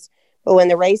race, but when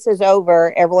the race is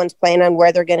over, everyone's planning on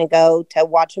where they're going to go to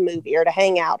watch a movie or to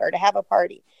hang out or to have a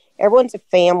party. Everyone's a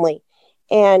family.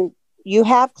 And you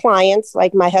have clients,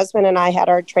 like my husband and I had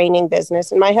our training business,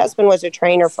 and my husband was a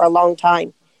trainer for a long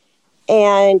time.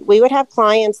 And we would have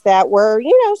clients that were,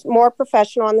 more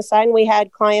professional on the side. And we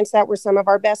had clients that were some of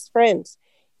our best friends.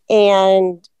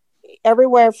 And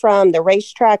everywhere from the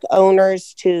racetrack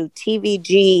owners to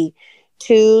TVG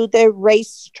to the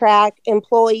racetrack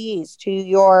employees to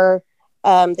your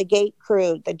the gate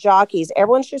crew, the jockeys,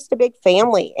 everyone's just a big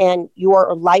family, and you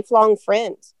are lifelong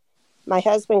friends. My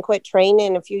husband quit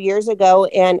training a few years ago,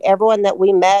 and everyone that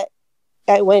we met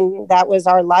when that was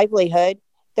our livelihood,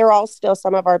 they're all still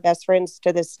some of our best friends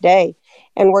to this day.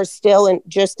 And we're still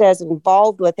just as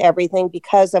involved with everything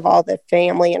because of all the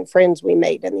family and friends we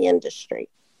made in the industry.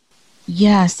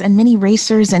 Yes, and many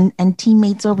racers and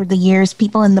teammates over the years,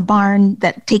 people in the barn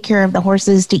that take care of the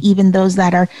horses, to even those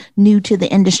that are new to the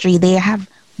industry, they have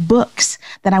books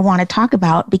that I want to talk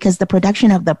about, because the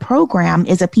production of the program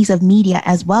is a piece of media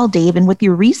as well, Dave. And with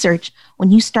your research,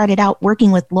 when you started out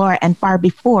working with Laura and far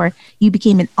before you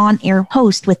became an on-air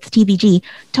host with TVG,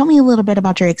 tell me a little bit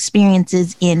about your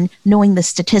experiences in knowing the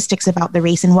statistics about the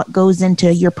race and what goes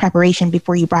into your preparation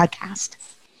before you broadcast.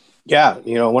 Yeah,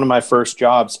 one of my first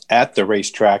jobs at the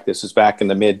racetrack, this is back in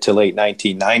the mid to late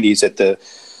 1990s at the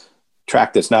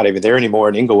track that's not even there anymore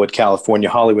in Inglewood, California,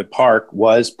 Hollywood Park,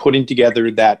 was putting together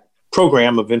that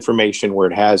program of information where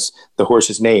it has the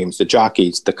horses' names, the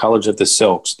jockeys, the colors of the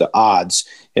silks, the odds.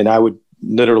 And I would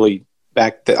literally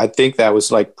I think that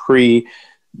was like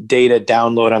pre-data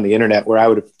download on the internet, where I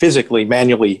would physically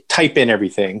manually type in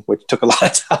everything, which took a lot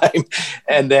of time.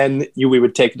 And then we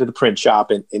would take it to the print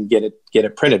shop and get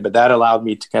it printed. But that allowed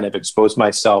me to kind of expose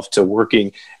myself to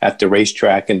working at the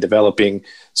racetrack and developing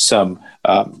some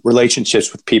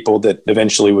relationships with people that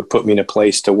eventually would put me in a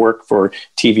place to work for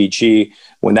TVG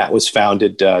when that was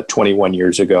founded 21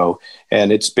 years ago.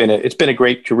 And it's been a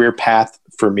great career path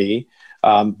for me.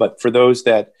 But for those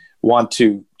that want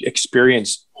to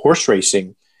experience horse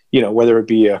racing, whether it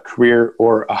be a career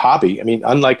or a hobby. I mean,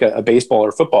 unlike a baseball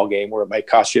or football game where it might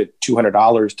cost you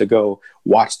 $200 to go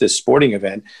watch this sporting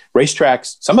event,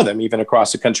 racetracks, some of them even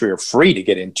across the country, are free to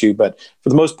get into. But for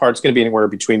the most part, it's going to be anywhere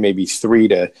between maybe $3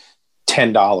 to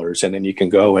 $10. And then you can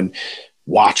go and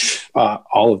watch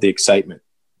all of the excitement.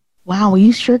 Wow, well,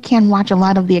 you sure can watch a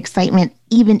lot of the excitement,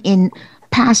 even in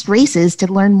past races,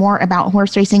 to learn more about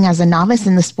horse racing as a novice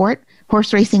in the sport.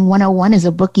 Horse Racing 101 is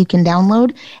a book you can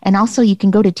download. And also you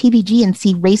can go to TVG and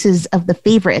see races of the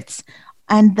favorites.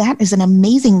 And that is an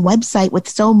amazing website with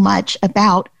so much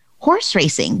about horse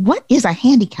racing. What is a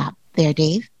handicap there,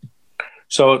 Dave?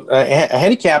 So a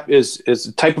handicap is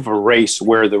a type of a race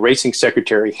where the racing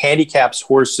secretary handicaps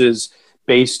horses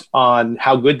based on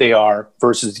how good they are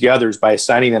versus the others by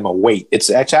assigning them a weight. It's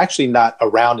actually not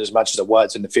around as much as it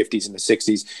was in the 50s and the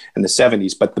 60s and the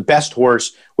 70s, but the best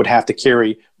horse would have to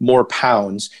carry more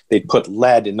pounds. They'd put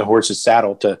lead in the horse's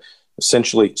saddle to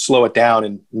essentially slow it down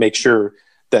and make sure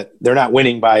that they're not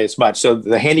winning by as much. So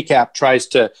the handicap tries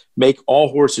to make all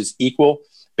horses equal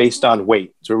based on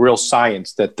weight. It's a real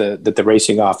science that the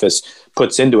racing office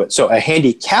puts into it. So a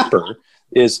handicapper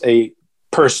is a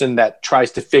person that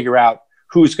tries to figure out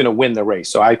who's going to win the race.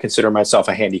 So I consider myself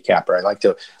a handicapper. I like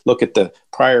to look at the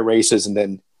prior races and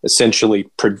then essentially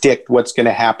predict what's going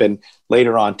to happen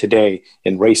later on today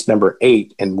in race number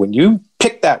 8. And when you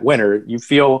pick that winner, you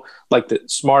feel like the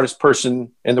smartest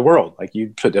person in the world. Like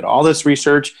you did all this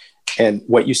research and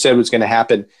what you said was going to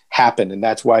happen happened. And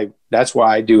that's why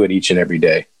I do it each and every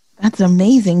day. That's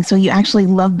amazing. So you actually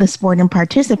love the sport and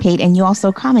participate, and you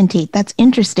also commentate. That's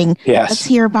interesting. Yes. Let's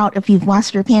hear about if you've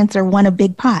lost your pants or won a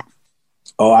big pot.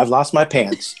 Oh, I've lost my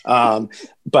pants.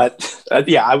 But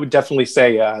yeah, I would definitely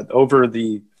say over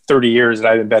the 30 years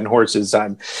that I've been betting horses,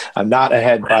 I'm not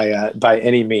ahead by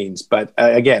any means. But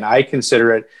again, I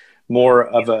consider it more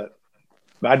of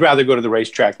I'd rather go to the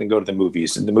racetrack than go to the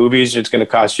movies. In the movies, it's going to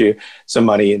cost you some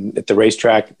money. And at the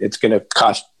racetrack, it's going to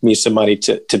cost me some money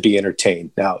to be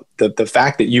entertained. Now, the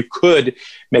fact that you could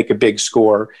make a big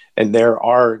score, and there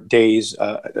are days,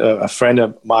 a friend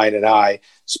of mine and I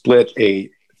split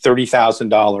a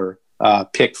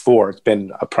 $30,000 pick 4. It's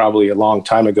been probably a long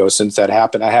time ago since that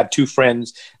happened. I had 2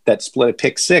 friends that split a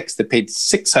pick 6 that paid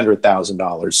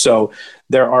 $600,000. So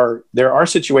there are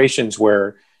situations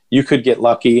where you could get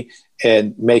lucky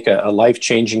and make a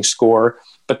life-changing score.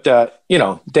 But,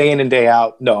 day in and day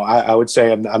out, no, I would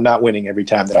say I'm not winning every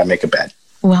time that I make a bet.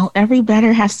 Well, every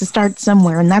bettor has to start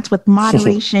somewhere, and that's with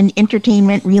moderation,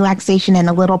 entertainment, relaxation, and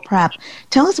a little prep.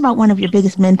 Tell us about one of your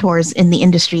biggest mentors in the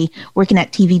industry working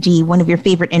at TVG, one of your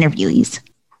favorite interviewees.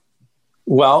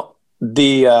 Well,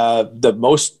 the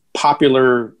most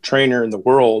popular trainer in the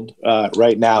world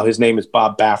right now, his name is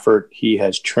Bob Baffert. He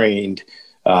has trained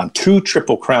 2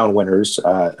 Triple Crown winners,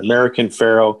 American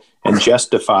Pharoah and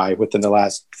Justify, within the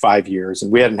last 5 years.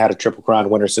 And we hadn't had a Triple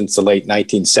Crown winner since the late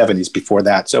 1970s before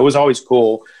that. So it was always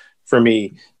cool for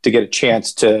me to get a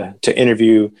chance to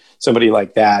interview somebody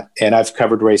like that. And I've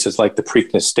covered races like the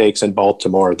Preakness Stakes in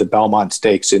Baltimore, the Belmont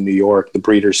Stakes in New York, the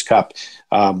Breeders' Cup,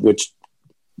 which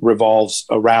revolves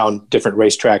around different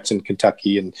racetracks in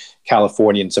Kentucky and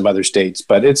California and some other states.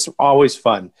 But it's always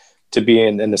fun to be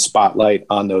in the spotlight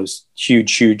on those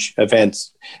huge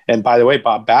events. And by the way,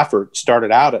 Bob Baffert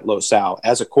started out at Los Al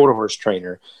as a quarter horse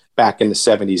trainer back in the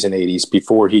 70s and 80s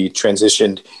before he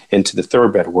transitioned into the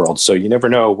thoroughbred world. So you never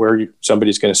know where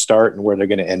somebody's going to start and where they're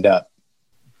going to end up.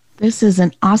 This is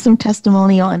an awesome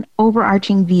testimonial and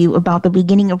overarching view about the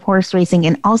beginning of horse racing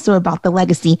and also about the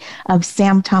legacy of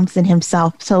Sam Thompson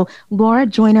himself. So Laura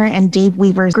Joyner and Dave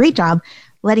Weaver, great job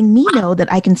letting me know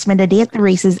that I can spend a day at the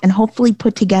races and hopefully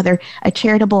put together a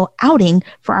charitable outing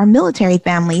for our military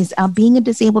families. Being a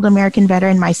disabled American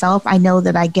veteran myself, I know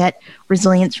that I get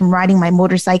resilience from riding my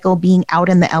motorcycle, being out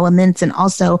in the elements, and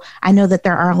also I know that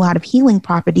there are a lot of healing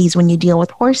properties when you deal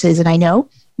with horses. And I know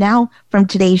now from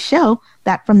today's show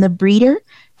that from the breeder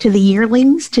to the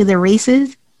yearlings to the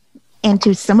races and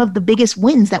to some of the biggest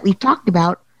wins that we've talked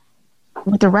about,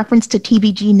 with a reference to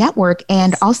TVG Network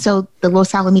and also the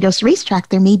Los Alamitos racetrack,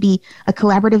 there may be a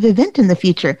collaborative event in the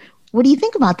future. What do you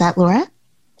think about that, Laura?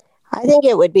 I think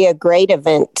it would be a great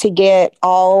event to get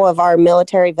all of our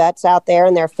military vets out there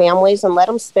and their families and let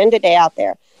them spend a day out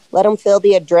there. Let them feel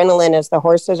the adrenaline as the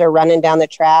horses are running down the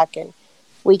track. And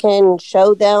we can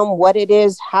show them what it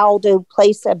is, how to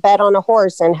place a bet on a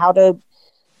horse and how to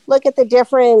look at the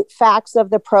different facts of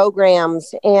the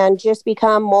programs and just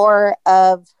become more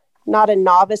of not a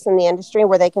novice in the industry,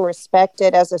 where they can respect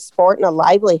it as a sport and a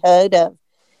livelihood of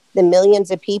the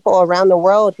millions of people around the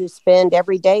world who spend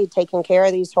every day taking care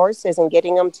of these horses and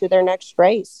getting them to their next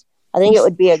race. I think it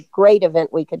would be a great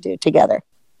event we could do together.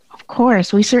 Of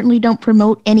course, we certainly don't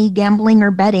promote any gambling or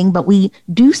betting, but we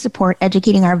do support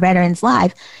educating our veterans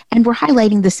live. And we're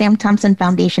highlighting the Sam Thompson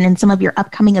Foundation in some of your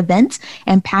upcoming events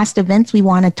and past events. We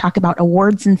want to talk about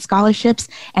awards and scholarships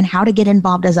and how to get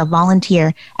involved as a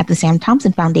volunteer at the Sam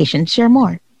Thompson Foundation. Share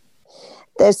more.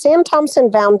 The Sam Thompson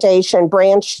Foundation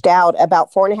branched out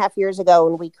about 4.5 years ago,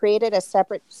 and we created a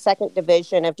separate second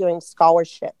division of doing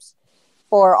scholarships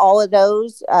for all of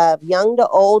those young to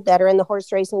old that are in the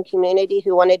horse racing community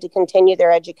who wanted to continue their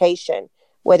education,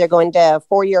 whether going to a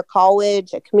 4-year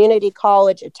college, a community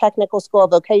college, a technical school, a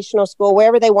vocational school,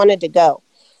 wherever they wanted to go.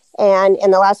 And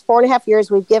in the last 4.5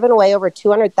 years, we've given away over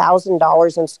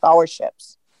 $200,000 in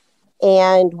scholarships.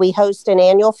 And we host an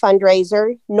annual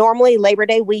fundraiser, normally Labor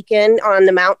Day weekend on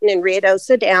the mountain in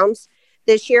Ruidoso Downs.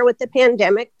 This year with the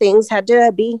pandemic, things had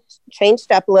to be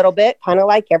changed up a little bit, kind of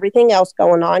like everything else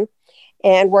going on.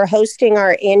 And we're hosting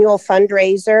our annual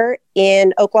fundraiser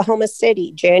in Oklahoma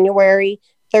City, January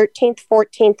 13th,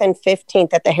 14th, and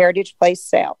 15th at the Heritage Place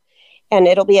sale. And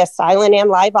it'll be a silent and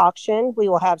live auction. We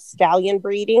will have stallion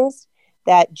breedings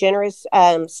that generous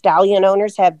stallion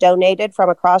owners have donated from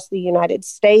across the United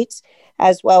States,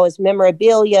 as well as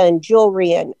memorabilia and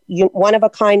jewelry and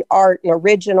one-of-a-kind art and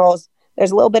originals.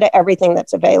 There's a little bit of everything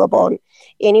that's available. And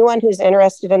anyone who's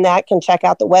interested in that can check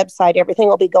out the website. Everything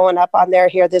will be going up on there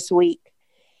here this week.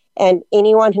 And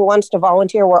anyone who wants to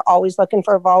volunteer, we're always looking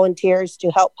for volunteers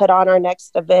to help put on our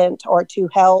next event or to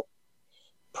help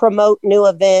promote new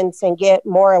events and get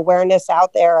more awareness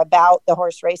out there about the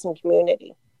horse racing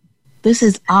community. This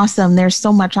is awesome. There's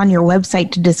so much on your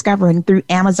website to discover, and through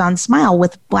Amazon Smile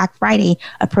with Black Friday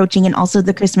approaching and also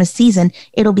the Christmas season,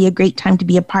 it'll be a great time to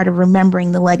be a part of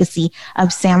remembering the legacy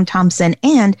of Sam Thompson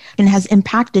and has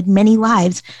impacted many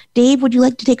lives. Dave, would you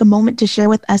like to take a moment to share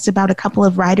with us about a couple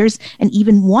of riders, and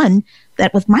even one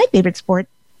that with my favorite sport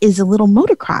is a little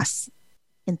motocross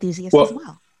enthusiast as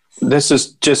well? This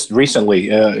is just recently.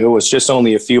 It was just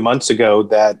only a few months ago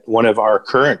that one of our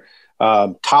current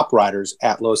top riders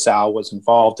at Los Al was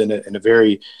involved in a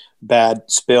very bad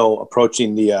spill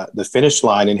approaching the finish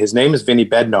line. And his name is Vinny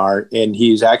Bednar. And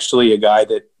he's actually a guy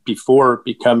that before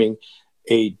becoming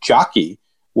a jockey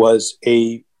was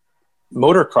a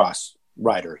motocross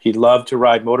rider. He loved to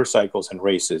ride motorcycles and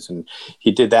races. And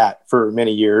he did that for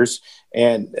many years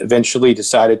and eventually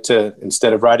decided to,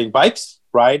 instead of riding bikes,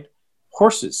 ride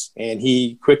horses. And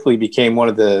he quickly became one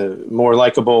of the more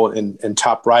likable and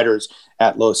top riders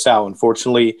at Los Al.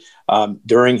 Unfortunately,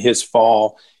 during his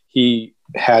fall, he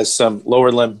has some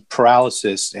lower limb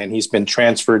paralysis, and he's been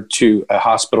transferred to a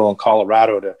hospital in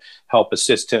Colorado to help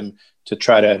assist him to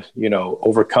try to,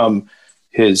 overcome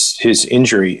his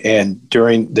injury. And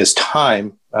during this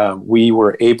time, we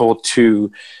were able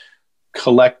to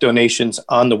collect donations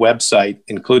on the website,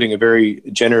 including a very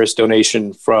generous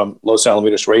donation from Los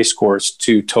Alamitos Racecourse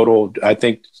to total, I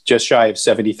think, just shy of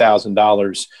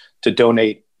 $70,000 to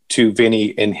donate to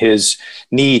Vinny and his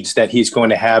needs that he's going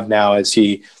to have now as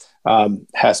he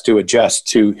has to adjust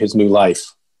to his new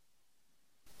life.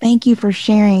 Thank you for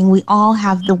sharing. We all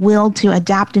have the will to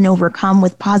adapt and overcome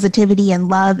with positivity and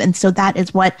love. And so that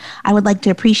is what I would like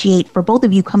to appreciate for both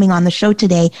of you coming on the show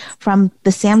today from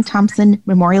the Sam Thompson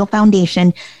Memorial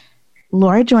Foundation.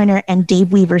 Laura Joyner and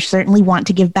Dave Weaver certainly want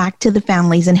to give back to the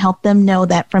families and help them know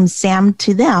that from Sam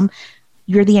to them,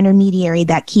 you're the intermediary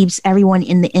that keeps everyone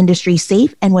in the industry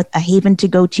safe and with a haven to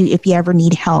go to if you ever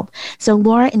need help. So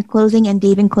Laura in closing and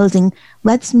Dave in closing,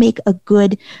 let's make a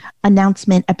good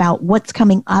announcement about what's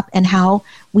coming up and how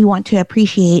we want to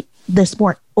appreciate the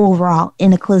sport overall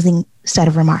in a closing set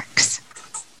of remarks.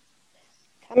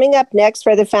 Coming up next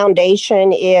for the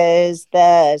foundation is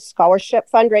the scholarship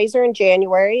fundraiser in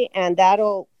January, and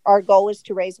our goal is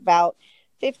to raise about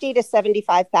 $50,000 to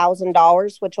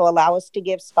 $75,000, which will allow us to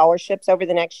give scholarships over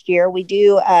the next year. We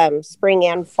do spring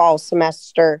and fall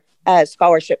semester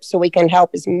scholarships, so we can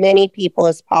help as many people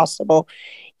as possible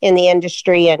in the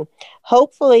industry. And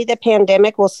hopefully the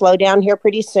pandemic will slow down here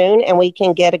pretty soon, and we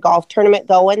can get a golf tournament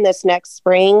going this next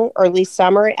spring, early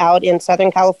summer out in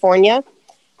Southern California.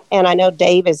 And I know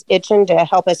Dave is itching to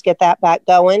help us get that back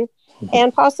going.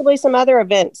 And possibly some other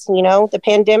events. The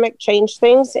pandemic changed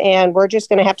things, and we're just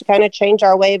going to have to kind of change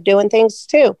our way of doing things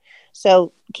too.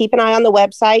 So keep an eye on the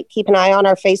website, keep an eye on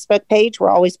our Facebook page.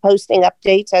 We're always posting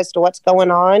updates as to what's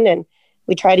going on, and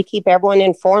we try to keep everyone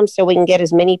informed so we can get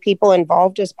as many people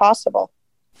involved as possible.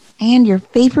 And your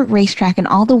favorite racetrack in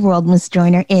all the world, Ms.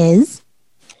 Joyner, is?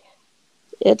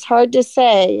 It's hard to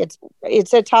say.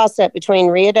 It's a toss-up between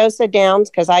Ruidoso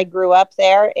Downs, because I grew up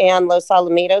there, and Los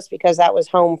Alamitos, because that was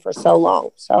home for so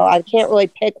long. So I can't really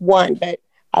pick one, but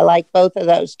I like both of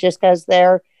those just because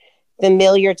they're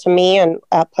familiar to me and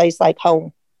a place like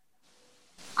home.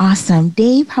 Awesome.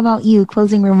 Dave, how about you?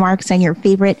 Closing remarks on your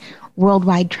favorite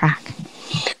worldwide track.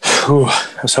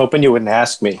 I was hoping you wouldn't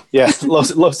ask me. Yeah,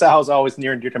 Los Al is always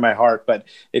near and dear to my heart. But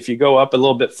if you go up a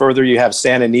little bit further, you have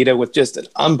Santa Anita with just an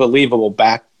unbelievable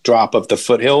backdrop of the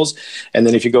foothills. And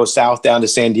then if you go south down to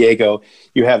San Diego,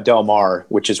 you have Del Mar,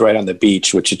 which is right on the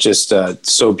beach, which is just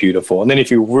so beautiful. And then if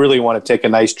you really want to take a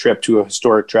nice trip to a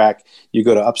historic track, you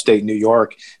go to upstate New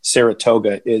York.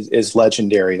 Saratoga is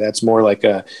legendary. That's more like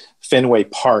a Fenway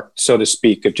Park, so to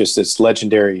speak, of just this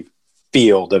legendary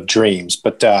field of dreams.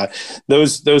 But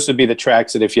those would be the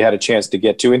tracks that if you had a chance to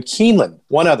get to. And Keeneland,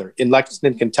 one other in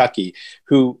Lexington, Kentucky,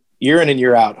 who year in and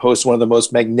year out, hosts one of the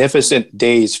most magnificent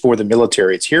days for the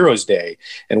military. It's Heroes Day.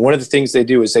 And one of the things they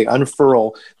do is they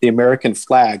unfurl the American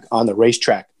flag on the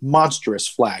racetrack. Monstrous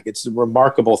flag. It's a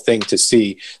remarkable thing to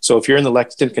see. So if you're in the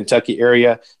Lexington, Kentucky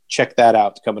area, check that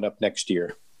out coming up next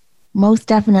year. Most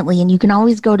definitely. And you can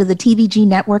always go to the TVG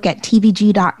network at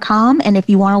tvg.com. And if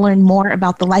you want to learn more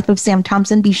about the life of Sam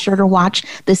Thompson, be sure to watch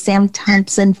the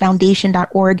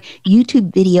samthompsonfoundation.org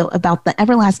YouTube video about the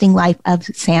everlasting life of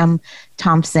Sam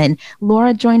Thompson.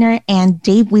 Laura Joyner and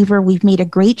Dave Weaver, we've made a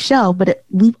great show, but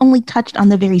we've only touched on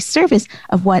the very surface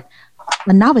of what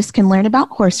a novice can learn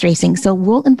about horse racing. So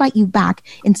we'll invite you back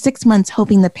in 6 months,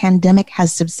 hoping the pandemic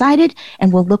has subsided,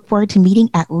 and we'll look forward to meeting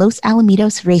at Los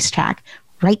Alamitos Racetrack,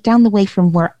 right down the way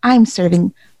from where I'm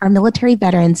serving our military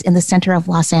veterans in the center of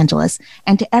Los Angeles.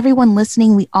 And to everyone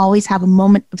listening, we always have a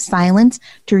moment of silence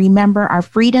to remember our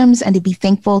freedoms and to be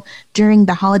thankful during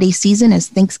the holiday season as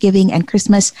Thanksgiving and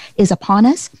Christmas is upon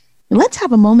us. Let's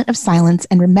have a moment of silence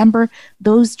and remember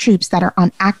those troops that are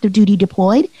on active duty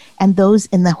deployed and those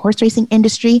in the horse racing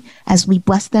industry as we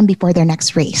bless them before their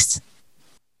next race.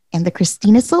 And the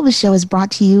Christina Silva Show is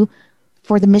brought to you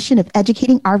for the mission of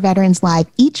educating our veterans live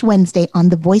each Wednesday on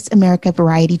the Voice America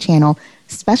Variety Channel.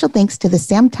 Special thanks to the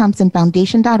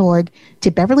samthompsonfoundation.org,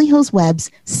 to Beverly Hills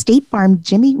Webs, State Farm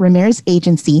Jimmy Ramirez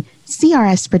Agency,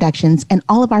 CRS Productions, and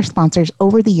all of our sponsors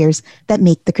over the years that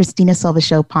make the Christina Silva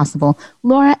Show possible.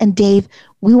 Laura and Dave,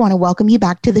 we want to welcome you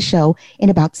back to the show in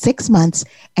about 6 months,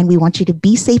 and we want you to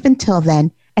be safe until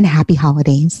then, and happy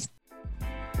holidays.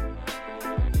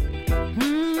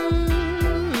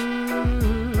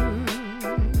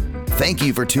 Thank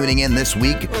you for tuning in this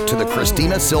week to the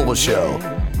Christina Silva Show.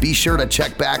 Be sure to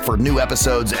check back for new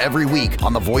episodes every week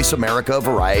on the Voice America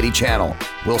Variety Channel.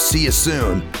 We'll see you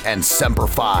soon, and Semper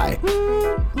Fi.